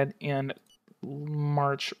go ahead and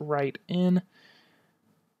march right in.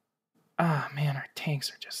 Ah, man, our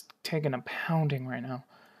tanks are just taking a pounding right now.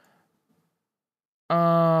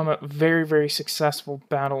 Very, very successful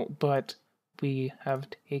battle, but we have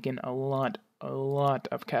taken a lot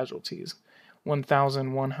of casualties.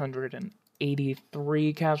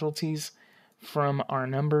 1,183 casualties from our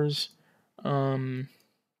numbers.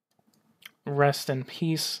 Rest in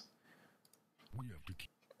peace.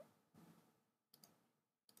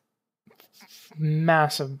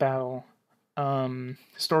 Massive battle.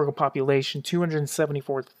 Historical population,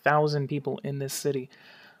 274,000 people in this city.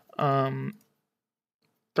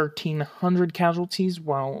 1,300 casualties,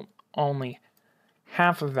 while only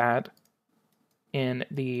half of that in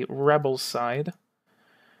the rebels side.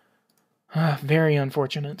 Very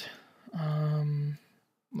unfortunate.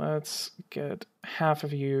 Let's get half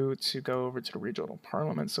of you to go over to the regional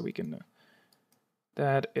parliament so we can...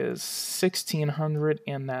 That is 1,600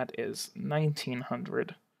 and that is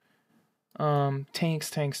 1,900. Tanks,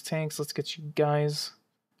 tanks, tanks. Let's get you guys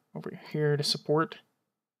over here to support.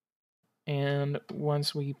 And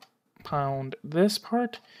once we pound this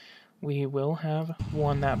part, we will have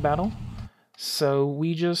won that battle. So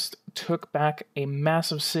we just took back a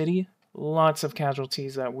massive city. Lots of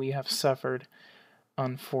casualties that we have suffered,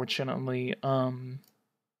 unfortunately.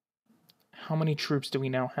 How many troops do we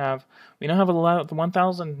now have? We now have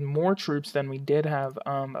 1,000 more troops than we did have,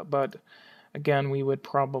 but again, we would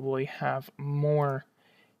probably have more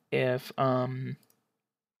if...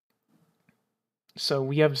 So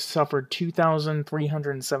we have suffered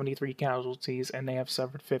 2,373 casualties, and they have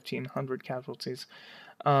suffered 1,500 casualties.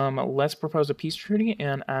 Let's propose a peace treaty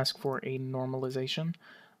and ask for a normalization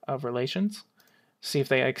of relations. See if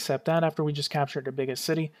they accept that after we just captured the biggest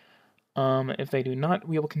city. If they do not,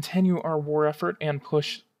 we will continue our war effort and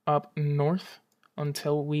push up north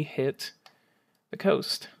until we hit the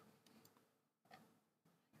coast.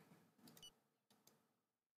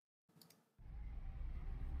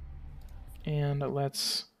 And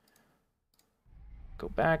let's go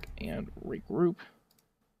back and regroup.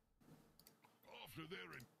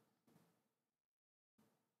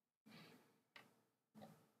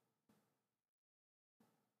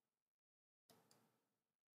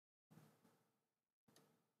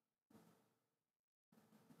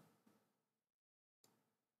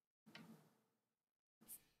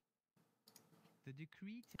 The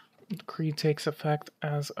Decree takes effect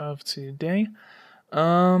as of today.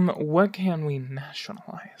 What can we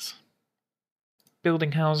nationalize?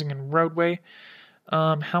 Building, housing, and roadway.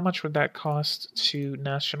 How much would that cost to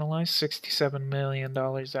nationalize? $67 million.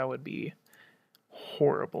 That would be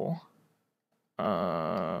horrible.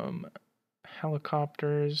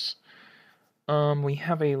 Helicopters. We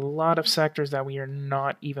have a lot of sectors that we are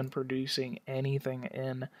not even producing anything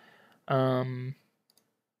in. Alright,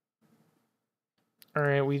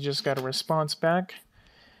 we just got a response back.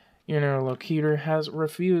 Your interlocutor has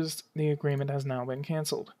refused. The agreement has now been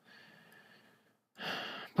cancelled.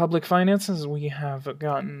 Public finances, we have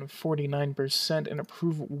gotten 49% in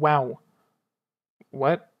approval. Wow.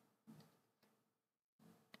 What?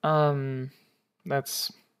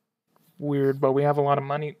 That's weird, but we have a lot of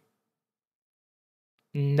money.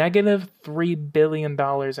 Negative $3 billion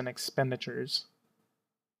in expenditures.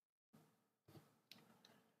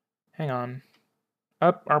 Hang on.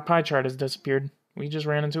 Our pie chart has disappeared. We just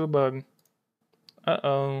ran into a bug.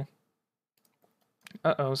 Uh-oh.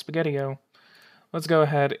 Uh-oh, Spaghetti-O. Let's go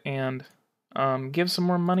ahead and give some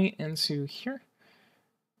more money into here.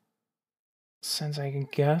 Since I can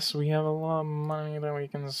guess we have a lot of money that we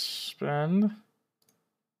can spend.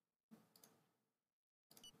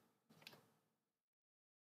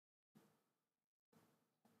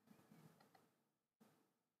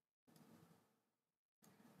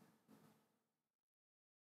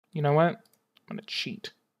 You know what? I'm gonna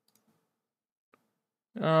cheat.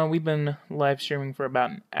 We've been live streaming for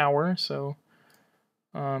about an hour, so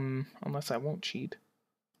unless I won't cheat.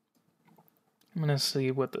 I'm gonna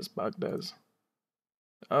see what this bug does.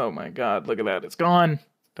 Oh my god, look at that. It's gone.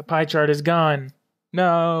 The pie chart is gone.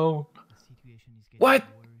 No. What?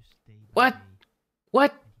 What?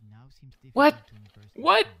 What? What?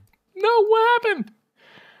 What? No, what happened?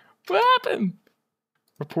 What happened?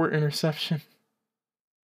 Report interception.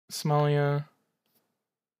 Somalia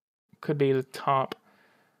could be the top.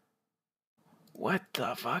 What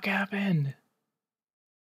the fuck happened?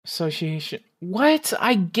 Association. What?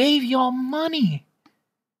 I gave y'all money.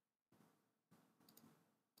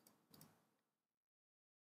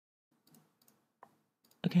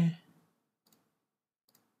 Okay.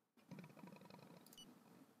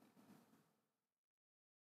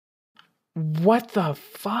 What the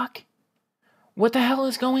fuck? What the hell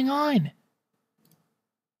is going on?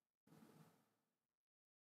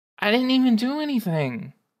 I didn't even do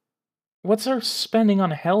anything. What's our spending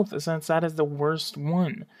on health since that is the worst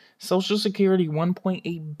one? Social Security,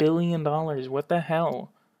 $1.8 billion. What the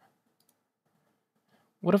hell?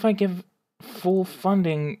 What if I give full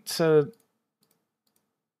funding to...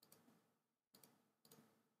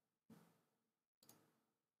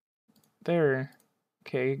 There.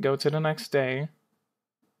 Okay, go to the next day.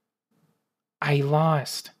 I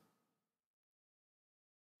lost.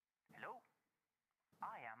 Hello?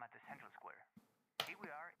 I am at the Central Square. Here we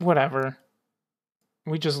are. Whatever.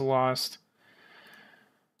 We just lost.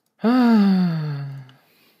 That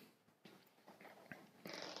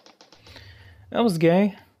was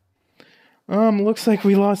gay. Looks like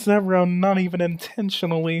we lost that round, not even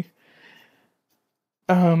intentionally.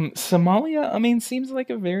 Somalia, I mean, seems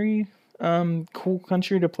like a very cool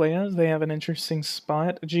country to play as. They have an interesting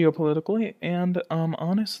spot geopolitically, and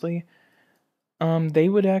honestly, they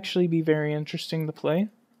would actually be very interesting to play.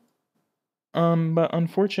 But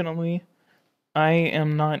unfortunately, I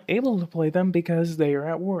am not able to play them because they are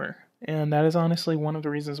at war. And that is honestly one of the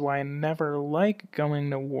reasons why I never like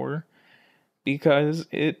going to war, because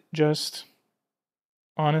it just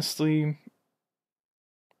honestly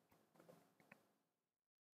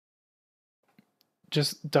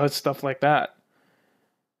just does stuff like that.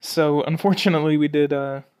 So unfortunately we did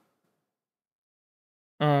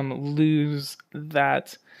lose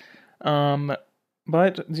that.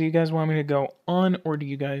 But do you guys want me to go on, or do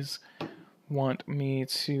you guys want me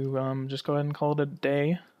to just go ahead and call it a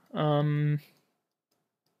day? Or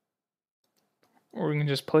we can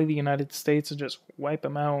just play the United States and just wipe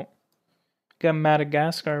them out. Got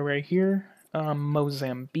Madagascar right here,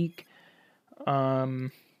 Mozambique,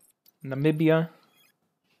 Namibia.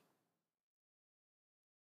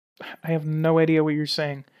 I have no idea what you're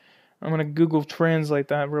saying. I'm gonna Google Translate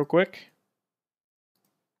that real quick.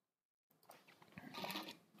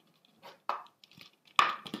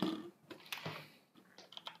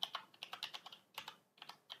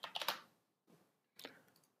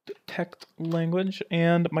 Detect language,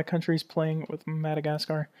 and my country's playing with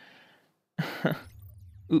Madagascar.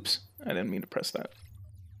 Oops, I didn't mean to press that.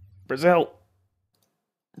 Brazil!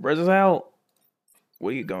 Brazil!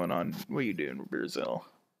 What are you going on? What are you doing, Brazil?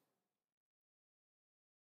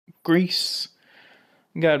 Greece.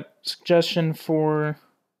 Got suggestion for...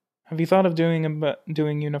 Have you thought of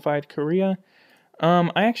doing Unified Korea?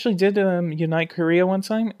 I actually did Unite Korea one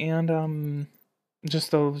time, and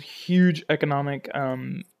just a huge economic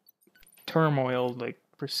turmoil like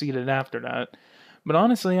proceeded after that. But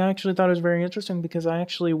honestly, I actually thought it was very interesting because I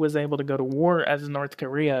actually was able to go to war as North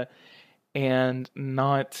Korea and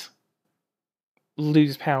not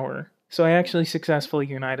lose power. So I actually successfully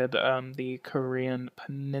united the Korean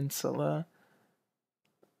peninsula.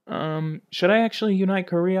 Should I actually unite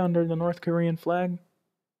Korea under the North Korean flag?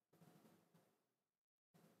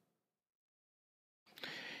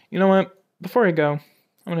 You know what? Before I go,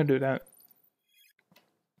 I'm gonna do that.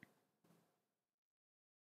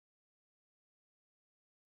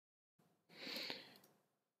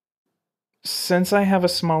 Since I have a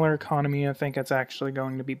smaller economy, I think it's actually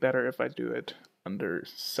going to be better if I do it under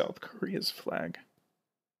South Korea's flag.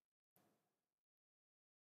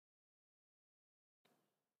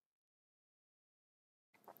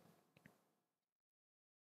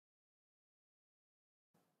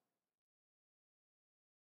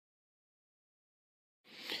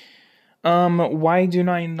 Why do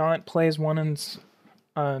I not play as one in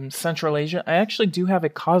Central Asia? I actually do have a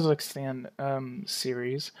Kazakhstan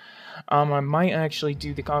series. I might actually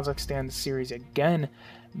do the Kazakhstan series again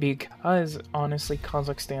because honestly,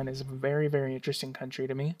 Kazakhstan is a very, very interesting country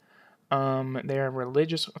to me. They're a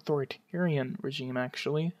religious authoritarian regime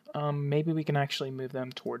actually. Maybe we can actually move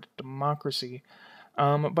them toward democracy.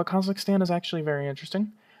 But Kazakhstan is actually very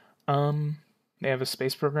interesting. They have a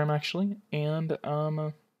space program actually, and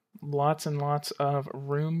lots and lots of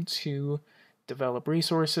room to develop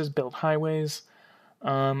resources, build highways.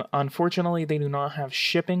 Unfortunately, they do not have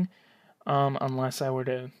shipping, unless I were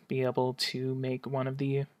to be able to make one of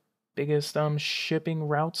the biggest shipping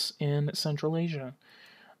routes in Central Asia.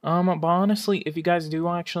 But honestly, if you guys do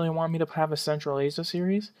actually want me to have a Central Asia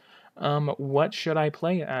series, what should I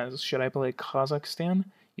play as? Should I play Kazakhstan,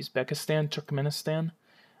 Uzbekistan, Turkmenistan,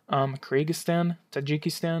 Kyrgyzstan,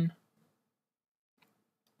 Tajikistan,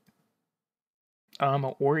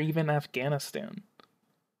 or even Afghanistan?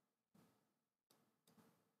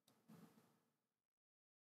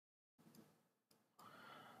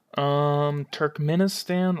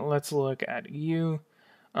 Turkmenistan, let's look at you.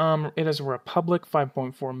 It is a republic,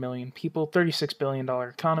 5.4 million people, $36 billion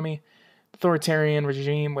economy, authoritarian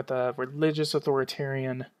regime with a religious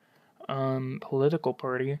authoritarian political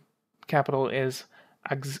party. Capital is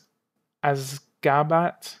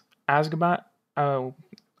Asgabat. Asgabat. Oh,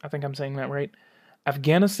 I think I'm saying that right.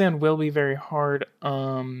 Afghanistan will be very hard.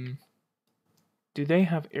 Do they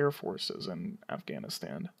have air forces in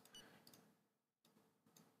Afghanistan?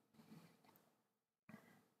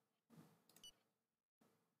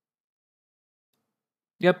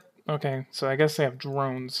 Yep. Okay. So I guess they have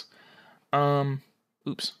drones.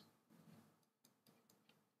 Oops.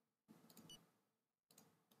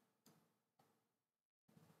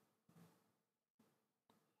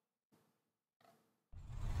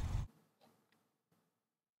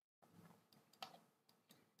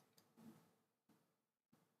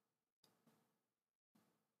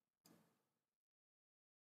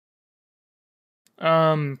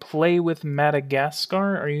 Play with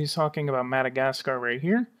Madagascar. Are you talking about Madagascar right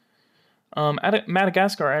here?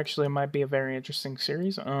 Madagascar actually might be a very interesting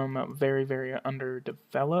series. Very, very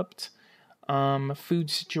underdeveloped.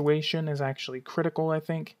 Food situation is actually critical, I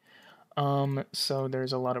think. So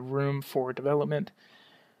there's a lot of room for development.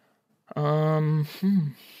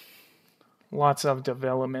 Lots of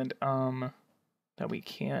development, that we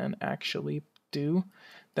can actually do.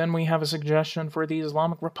 Then we have a suggestion for the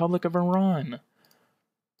Islamic Republic of Iran.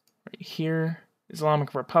 Right here,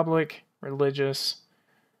 Islamic Republic, religious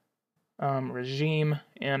regime,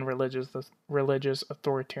 and religious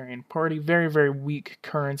authoritarian party. Very, very weak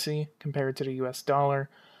currency compared to the US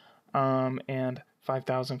dollar, and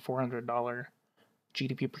 $5,400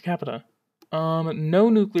 GDP per capita. No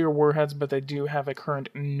nuclear warheads, but they do have a current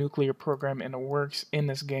nuclear program in the works in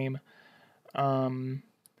this game. And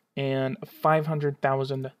a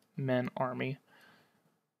 500,000 men army.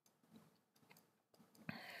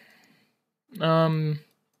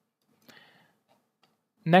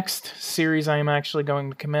 Next series I am actually going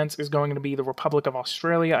to commence is going to be the Republic of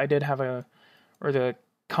Australia. I did have or the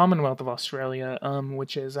Commonwealth of Australia,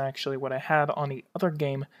 which is actually what I had on the other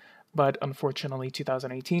game, but unfortunately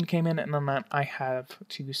 2018 came in, and then I have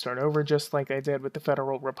to start over just like I did with the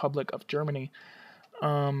Federal Republic of Germany.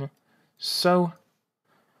 So,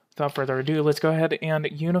 without further ado, let's go ahead and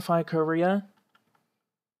unify Korea.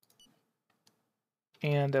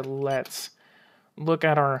 And let's look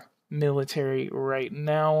at our military right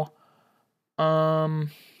now.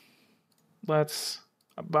 Let's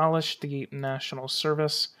abolish the national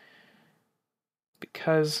service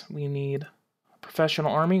because we need a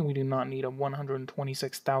professional army. We do not need a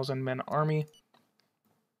 126,000 men army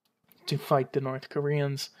to fight the North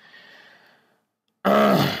Koreans.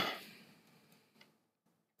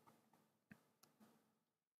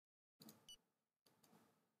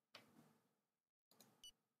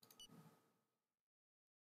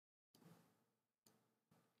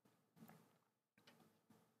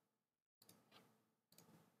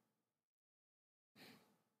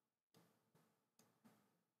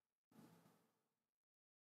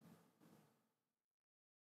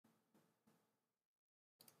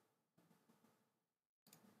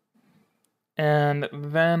 And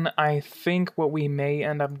then I think what we may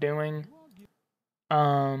end up doing,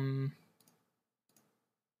 right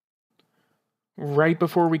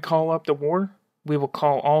before we call up the war, we will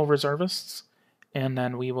call all reservists, and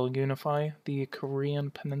then we will unify the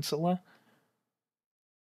Korean Peninsula.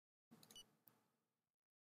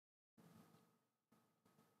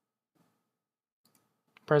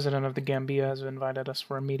 President of the Gambia has invited us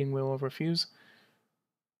for a meeting we will refuse.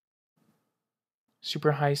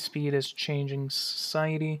 Super high speed is changing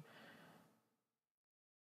society.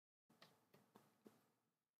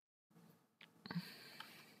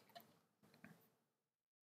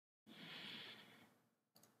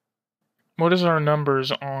 What is our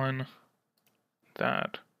numbers on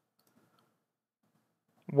that?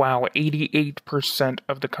 Wow, 88%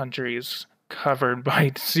 of the country is covered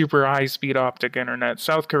by super high-speed optic internet.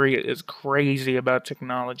 South Korea is crazy about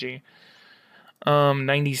technology.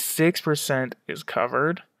 96% is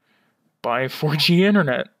covered by 4G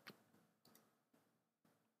internet.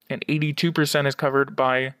 And 82% is covered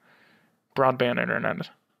by broadband internet.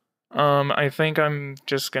 I think I'm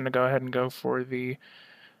just going to go ahead and go for the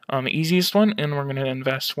easiest one, and we're going to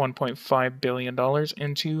invest $1.5 billion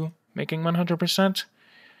into making 100%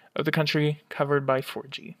 of the country covered by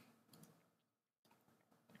 4G.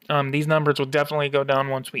 These numbers will definitely go down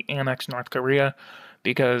once we annex North Korea,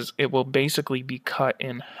 because it will basically be cut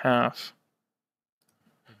in half.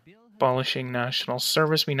 Abolishing national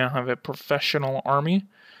service, we now have a professional army,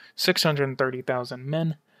 630,000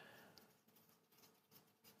 men.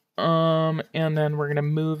 And then we're going to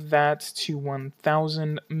move that to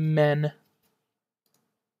 1,000 men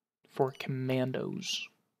for commandos.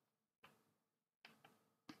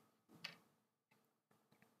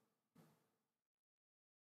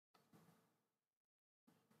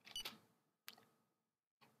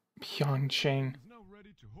 Pyeongchang. Is now ready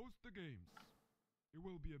to host the games. It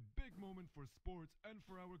will be a big moment for sports and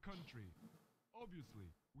for our country.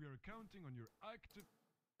 Obviously, we are counting on your active...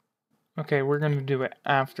 Okay, we're going to do it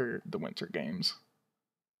after the Winter Games.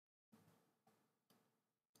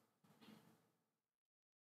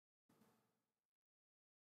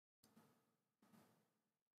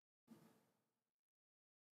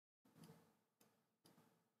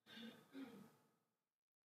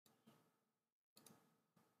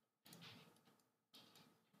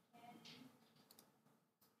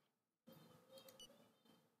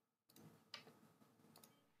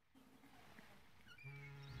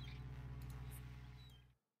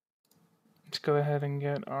 Let's go ahead and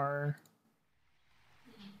get our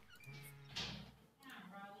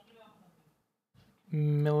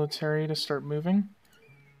military to start moving.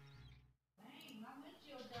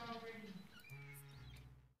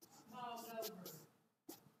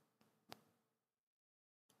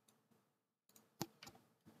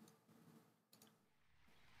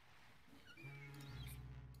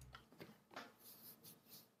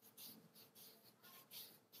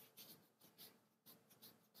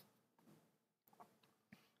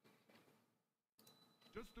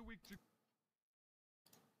 Just a week to...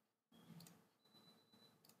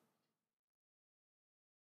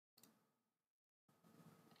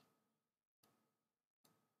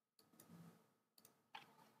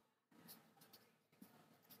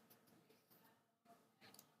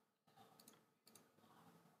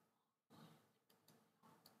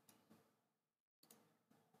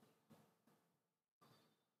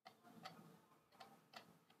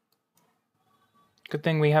 Good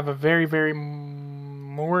thing we have a very, very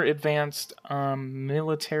more advanced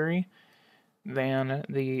military than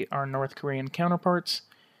our North Korean counterparts.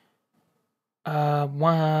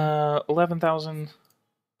 11,000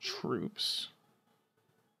 troops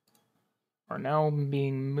are now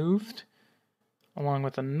being moved, along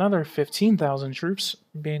with another 15,000 troops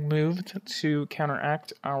being moved to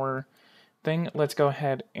counteract our thing. Let's go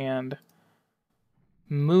ahead and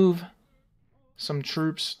move some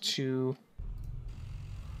troops to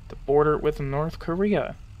the border with North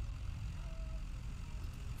Korea.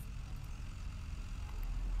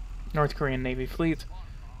 North Korean Navy fleet.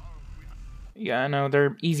 Yeah, I know,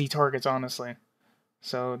 they're easy targets, honestly.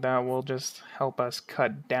 So that will just help us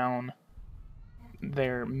cut down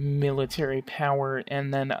their military power.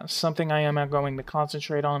 And then something I am going to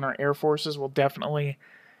concentrate on, our air forces will definitely...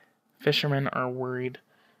 Fishermen are worried.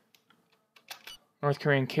 North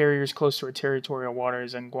Korean carriers close to our territorial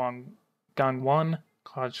waters in Gangwon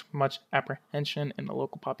caused much apprehension in the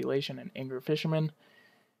local population and angry fishermen.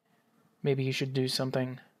 Maybe you should do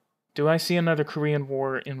something. Do I see another Korean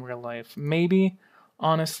war in real life? Maybe.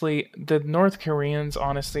 Honestly, the North Koreans,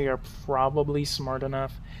 honestly, are probably smart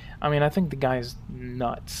enough. I mean, I think the guy is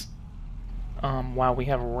nuts. Wow, we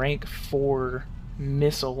have rank 4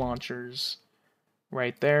 missile launchers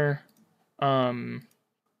right there. With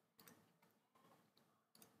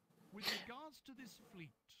regards to this fleet,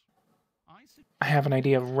 I have an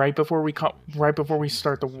idea right before we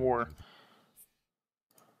start the war.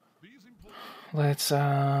 Let's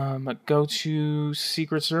go to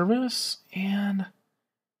Secret Service and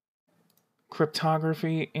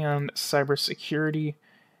cryptography and cybersecurity.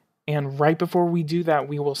 And right before we do that,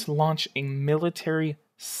 we will launch a military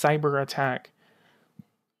cyber attack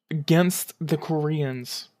against the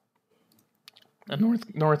Koreans, the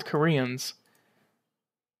North Koreans.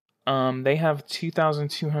 They have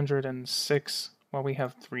 2,206, while we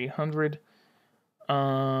have 300.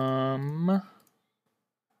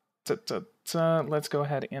 Let's go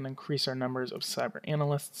ahead and increase our numbers of cyber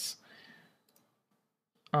analysts.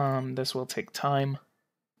 This will take time.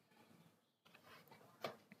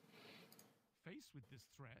 faced with this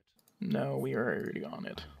threat, No, we are already on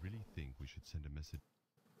it. I really think we should send a message.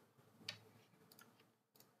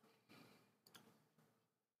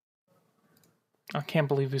 I can't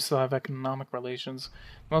believe we still have economic relations,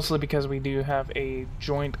 mostly because we do have a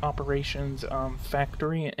joint operations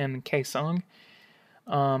factory in Kaesong.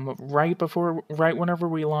 Right whenever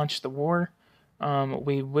we launch the war,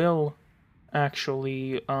 we will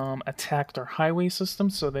actually attack their highway system,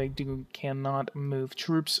 so they cannot move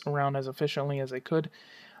troops around as efficiently as they could,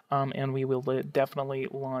 and we will definitely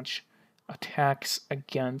launch attacks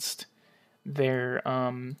against their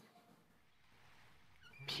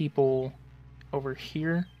people over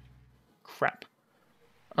here. Crap.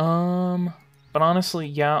 But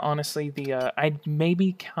honestly, I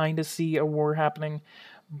maybe kind of see a war happening,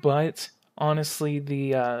 but honestly,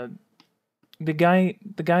 the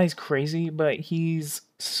guy's crazy, but he's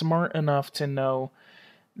smart enough to know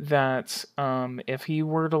that if he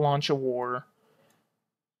were to launch a war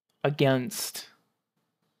against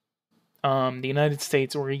the United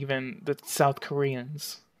States or even the South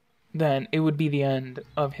Koreans, then it would be the end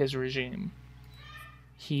of his regime.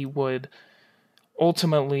 He would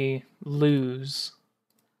ultimately lose,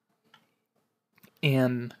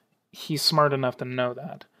 and he's smart enough to know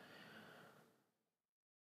that.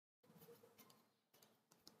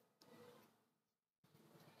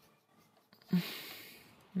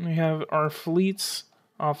 We have our fleets.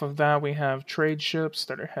 Off of that, we have trade ships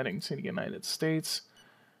that are heading to the United States.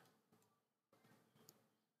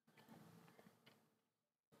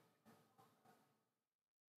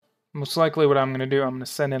 Most likely what I'm going to do, I'm going to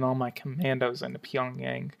send in all my commandos into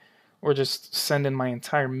Pyongyang, or just send in my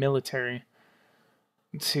entire military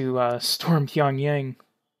to storm Pyongyang.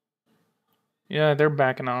 Yeah, they're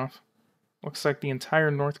backing off. Looks like the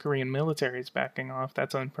entire North Korean military is backing off.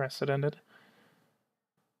 That's unprecedented.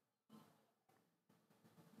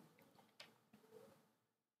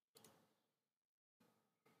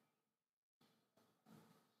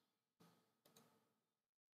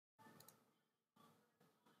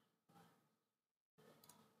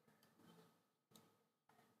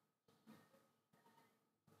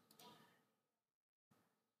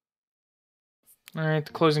 Alright,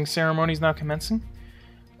 the closing ceremony is now commencing.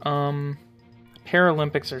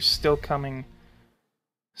 Paralympics are still coming,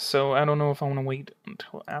 so I don't know if I want to wait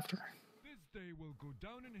until after. This day will go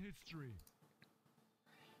down in history.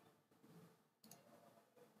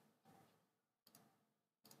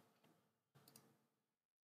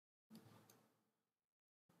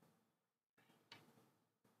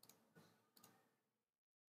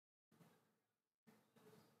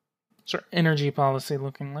 What's our energy policy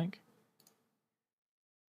looking like?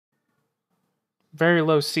 Very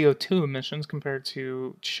low CO2 emissions compared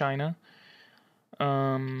to China.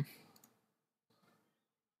 And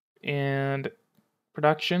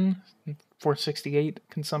production, 468.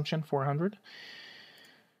 Consumption, 400.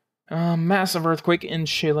 Massive earthquake in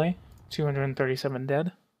Chile, 237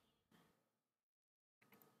 dead.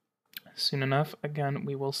 Soon enough, again,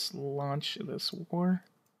 we will launch this war.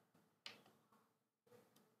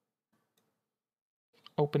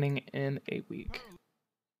 Opening in a week.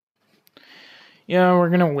 Yeah, we're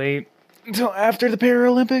gonna wait until after the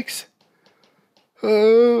Paralympics.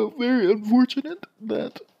 Very unfortunate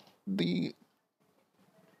that the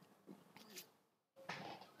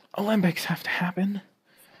Olympics have to happen.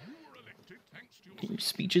 Your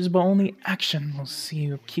speeches, but only action will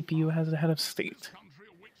keep you as the head of state.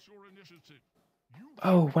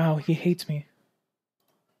 Oh wow, he hates me.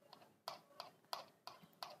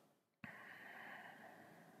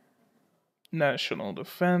 National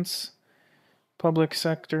defense, public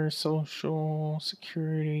sector, social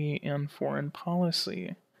security, and foreign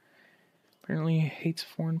policy. Apparently he hates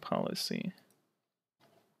foreign policy.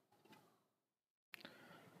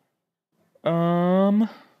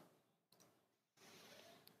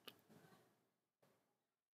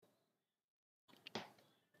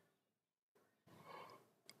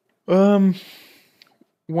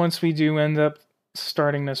 Once we do end up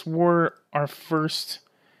starting this war, our first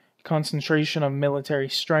concentration of military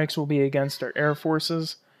strikes will be against our air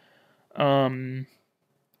forces.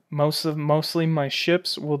 Mostly my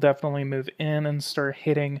ships will definitely move in and start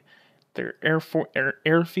hitting their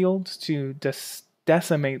airfields to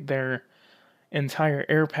decimate their entire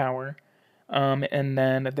air power. And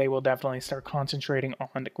then they will definitely start concentrating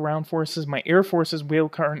on the ground forces. My air forces will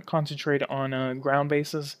concentrate on ground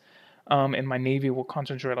bases, and my navy will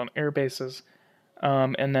concentrate on air bases.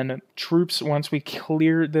 And then troops, once we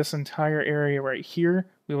clear this entire area right here,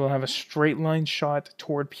 we will have a straight line shot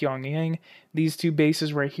toward Pyongyang. These two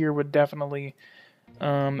bases right here would definitely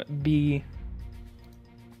be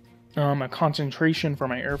a concentration for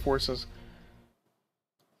my air forces.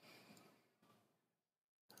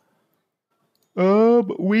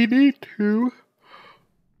 We need to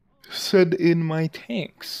send in my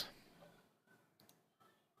tanks.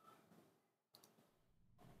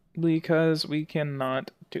 Because we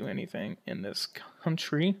cannot do anything in this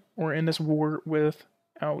country or in this war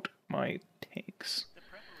without my tanks.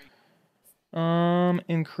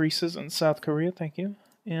 Increases in South Korea, thank you.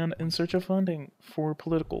 And in search of funding for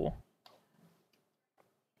political.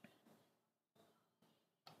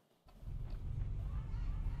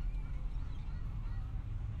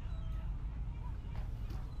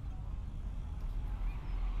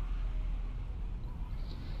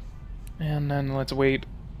 And then let's wait.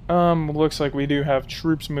 Looks like we do have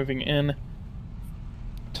troops moving in.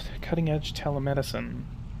 Cutting edge telemedicine.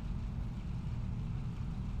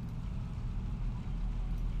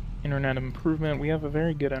 Internet improvement. We have a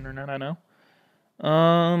very good internet, I know.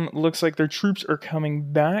 Looks like their troops are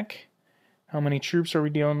coming back. How many troops are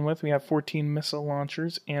we dealing with? We have 14 missile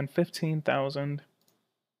launchers and 15,000.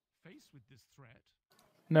 Faced with this threat,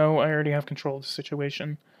 No, I already have control of the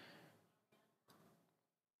situation.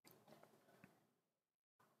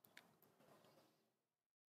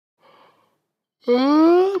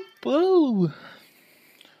 Boo!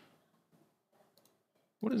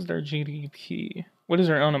 What is their GDP? What is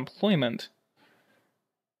their unemployment?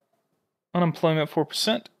 Unemployment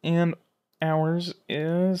 4%, and ours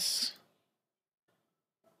is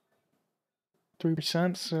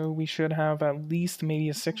 3%, so we should have at least maybe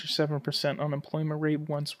a 6 or 7% unemployment rate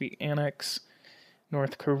once we annex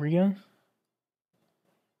North Korea.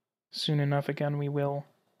 Soon enough, again, we will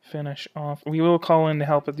finish off. We will call in the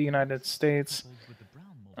help of the United States.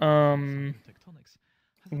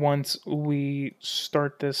 Once we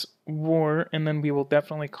start this war, and then we will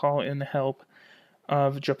definitely call in the help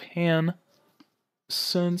of Japan,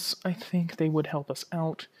 since I think they would help us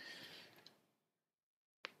out.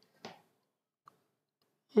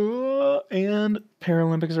 And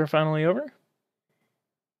Paralympics are finally over.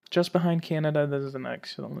 Just behind Canada, this is an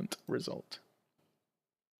excellent result.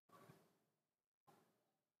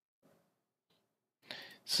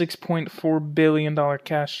 $6.4 billion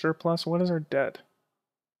cash surplus. What is our debt?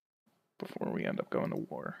 Before we end up going to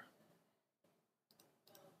war.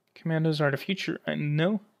 Commandos are the future. I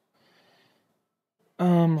know.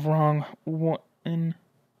 Wrong one.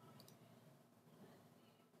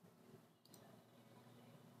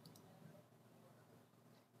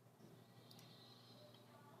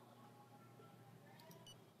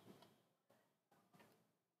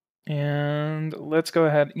 And let's go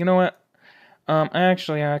ahead. You know what? I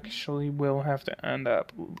actually will have to end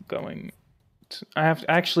up going. I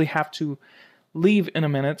have to leave in a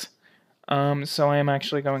minute. So I am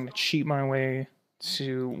actually going to cheat my way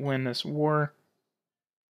to win this war.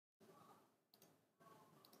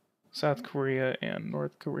 South Korea and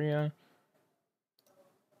North Korea.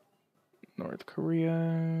 North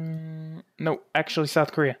Korea. No, actually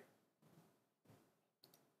South Korea.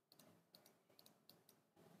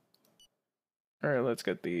 Alright, let's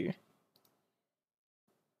get the...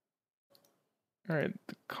 Alright,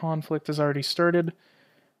 the conflict has already started.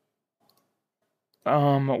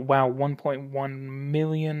 Wow, 1.1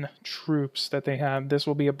 million troops that they have. This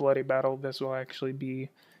will be a bloody battle. This will actually be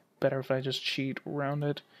better if I just cheat around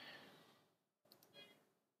it.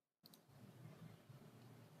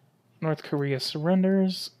 North Korea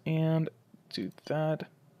surrenders, and do that.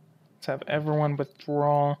 Let's have everyone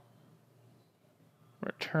withdraw.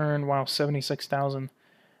 Return, wow, 76,000.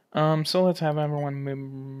 So let's have everyone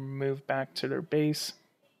move back to their base.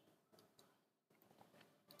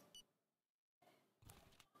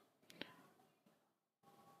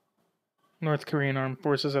 North Korean armed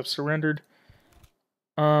forces have surrendered.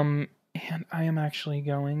 And I am actually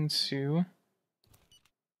going to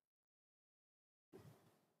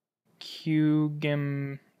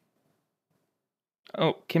Kim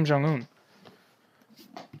Jong-un.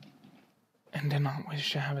 and did not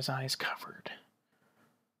wish to have his eyes covered.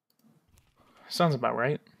 Sounds about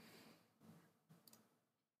right.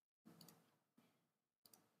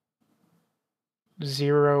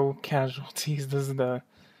 Zero casualties. This is the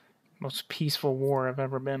most peaceful war I've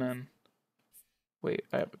ever been in. Wait,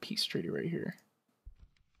 I have a peace treaty right here.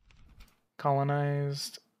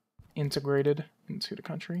 Colonized, integrated into the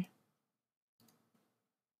country.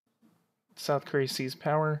 South Korea seized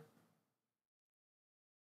power.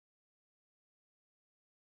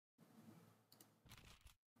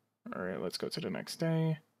 Alright, let's go to the next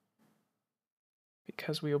day.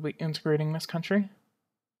 Because we will be integrating this country.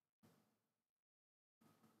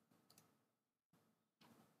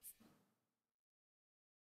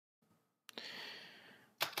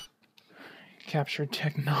 Captured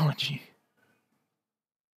technology.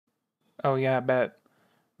 Oh yeah, I bet.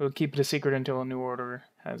 We'll keep it a secret until a new order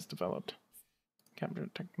has developed.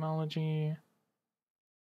 Captured technology.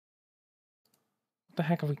 What the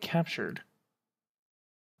heck have we captured?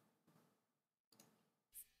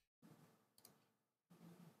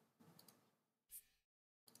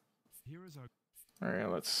 Here is our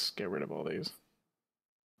Alright, let's get rid of all these.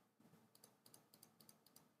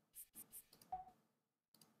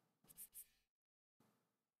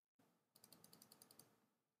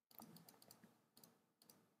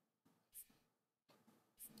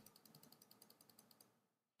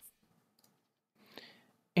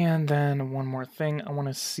 And then one more thing, I want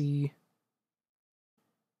to see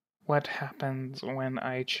what happens when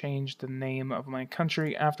I change the name of my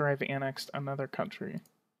country after I've annexed another country.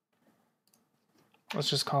 Let's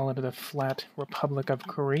just call it the Flat Republic of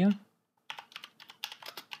Korea.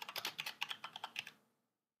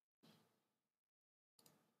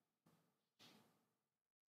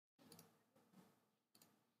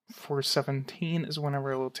 .417 is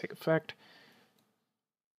whenever it will take effect.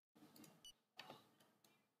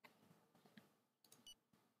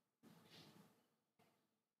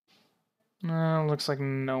 Looks like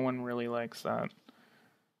no one really likes that.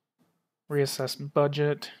 Reassess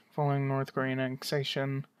budget following North Korean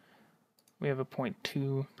annexation. We have a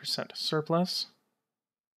 0.2% surplus.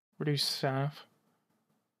 Reduce staff.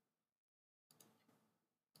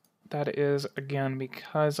 That is, again,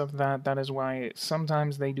 because of that. That is why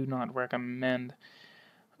sometimes they do not recommend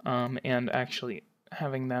and actually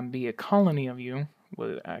having them be a colony of you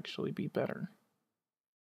would actually be better.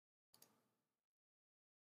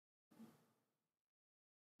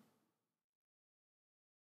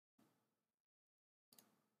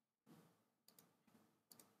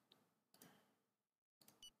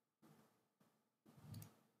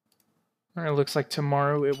 Alright, looks like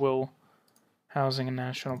tomorrow it will housing a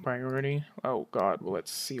national priority. Oh god, well let's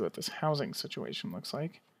see what this housing situation looks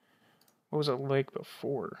like. What was it like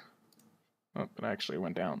before? Oh, it actually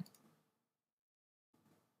went down.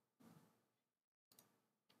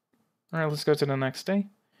 Alright, let's go to the next day.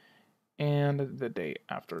 And the day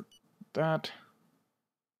after that.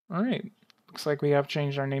 Alright, looks like we have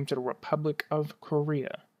changed our name to the Republic of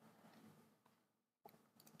Korea.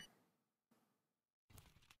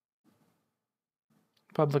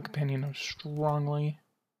 Public opinion is strongly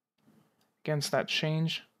against that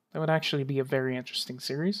change. That would actually be a very interesting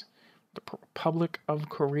series. The Republic of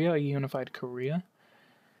Korea, a unified Korea.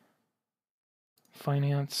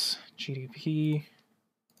 Finance, GDP.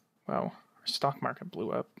 Wow, our stock market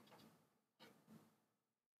blew up.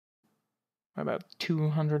 About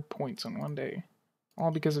 200 points in one day.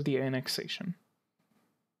 All because of the annexation.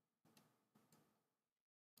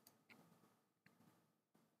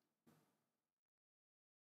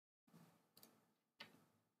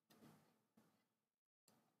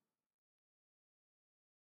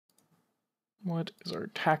 What is our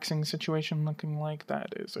taxing situation looking like?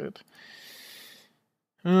 That is it.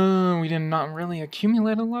 We did not really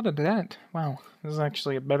accumulate a lot of debt. Wow, this is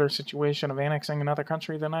actually a better situation of annexing another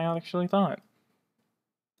country than I actually thought.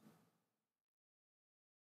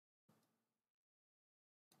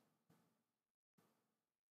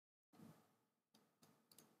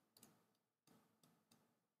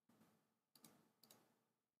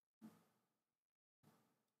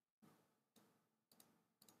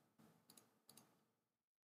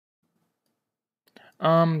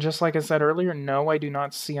 Just like I said earlier, no, I do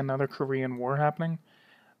not see another Korean War happening.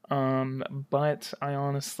 But I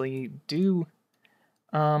honestly do.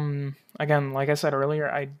 Again, like I said earlier,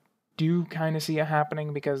 I do kind of see it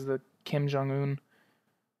happening because the Kim Jong-un,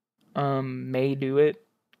 may do it,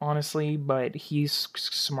 honestly, but he's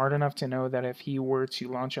smart enough to know that if he were to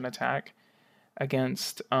launch an attack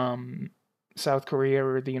against, South Korea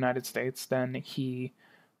or the United States, then he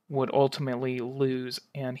would ultimately lose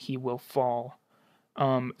and he will fall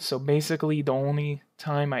So basically, the only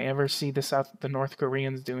time I ever see the North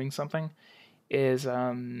Koreans doing something is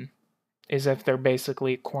if they're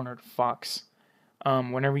basically a cornered fox.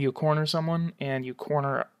 Whenever you corner someone and you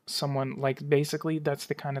corner someone, like basically that's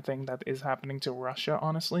the kind of thing that is happening to Russia,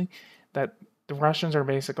 honestly, that the Russians are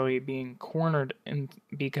basically being cornered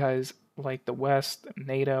because like the West,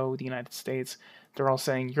 NATO, the United States, they're all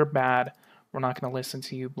saying you're bad, we're not going to listen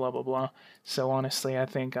to you, blah blah blah. So honestly, I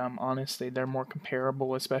think honestly they're more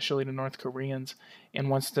comparable, especially to North Koreans. And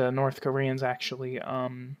once the North Koreans actually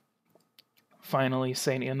finally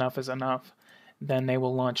say enough is enough, then they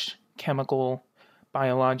will launch chemical,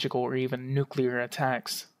 biological, or even nuclear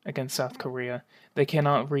attacks against South Korea. They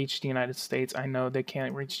cannot reach the United States. I know they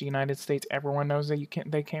can't reach the United States. Everyone knows that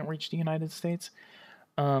they can't reach the United States.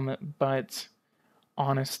 But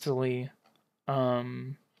honestly,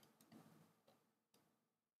 the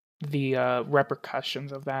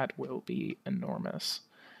repercussions of that will be enormous.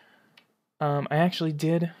 I actually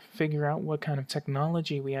did figure out what kind of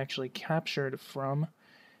technology we actually captured from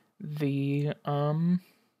the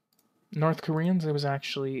North Koreans. It was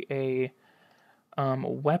actually a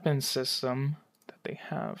weapon system that they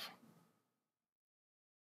have.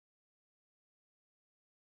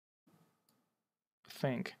 I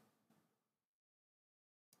think.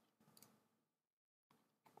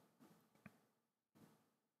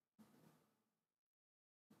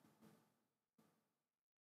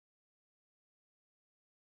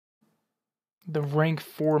 The rank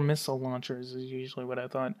 4 missile launchers is usually what I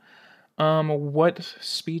thought. What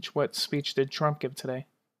speech did Trump give today?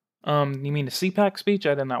 You mean the CPAC speech?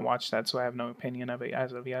 I did not watch that, so I have no opinion of it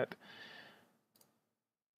as of yet.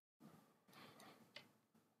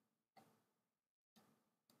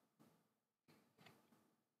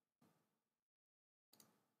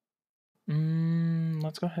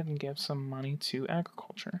 Let's go ahead and give some money to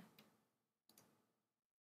agriculture.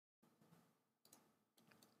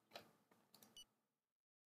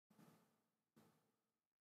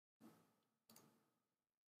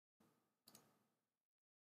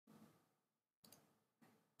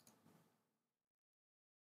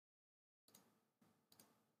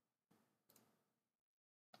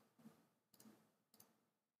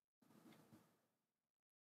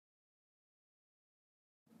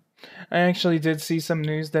 I actually did see some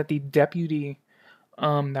news that the deputy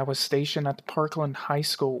that was stationed at the Parkland High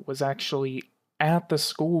School was actually at the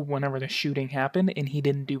school whenever the shooting happened, and he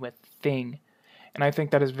didn't do a thing. And I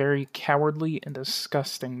think that is very cowardly and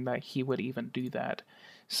disgusting that he would even do that.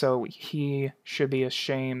 So he should be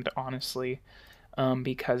ashamed, honestly,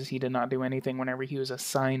 because he did not do anything whenever he was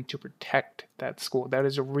assigned to protect that school. That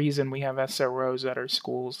is a reason we have SROs at our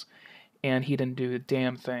schools, and he didn't do a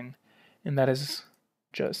damn thing. And that is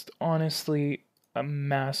just honestly a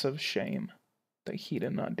massive shame that he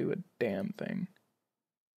did not do a damn thing.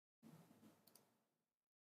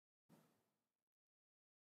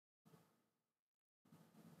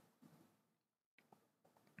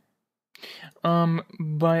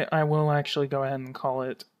 But I will actually go ahead and call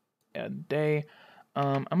it a day.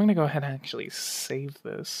 I'm gonna go ahead and actually save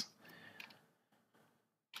this.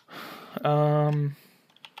 I'm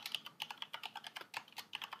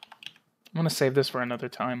gonna save this for another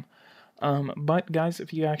time. But guys,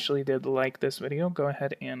 if you actually did like this video, go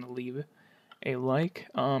ahead and leave a like,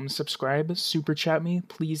 subscribe, super chat me,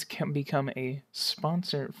 please become a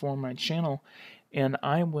sponsor for my channel, and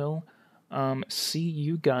I will see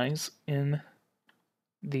you guys in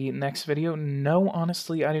the next video. No,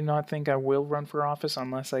 honestly, I do not think I will run for office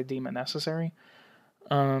unless I deem it necessary.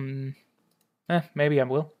 Maybe I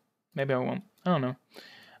will, maybe I won't, I don't know.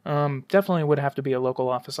 Definitely would have to be a local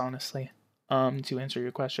office, honestly, to answer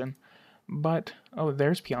your question. But, oh,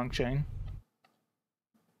 there's Pyeongchang.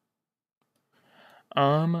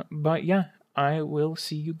 But yeah, I will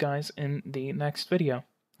see you guys in the next video.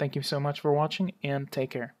 Thank you so much for watching, and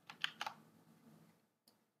take care.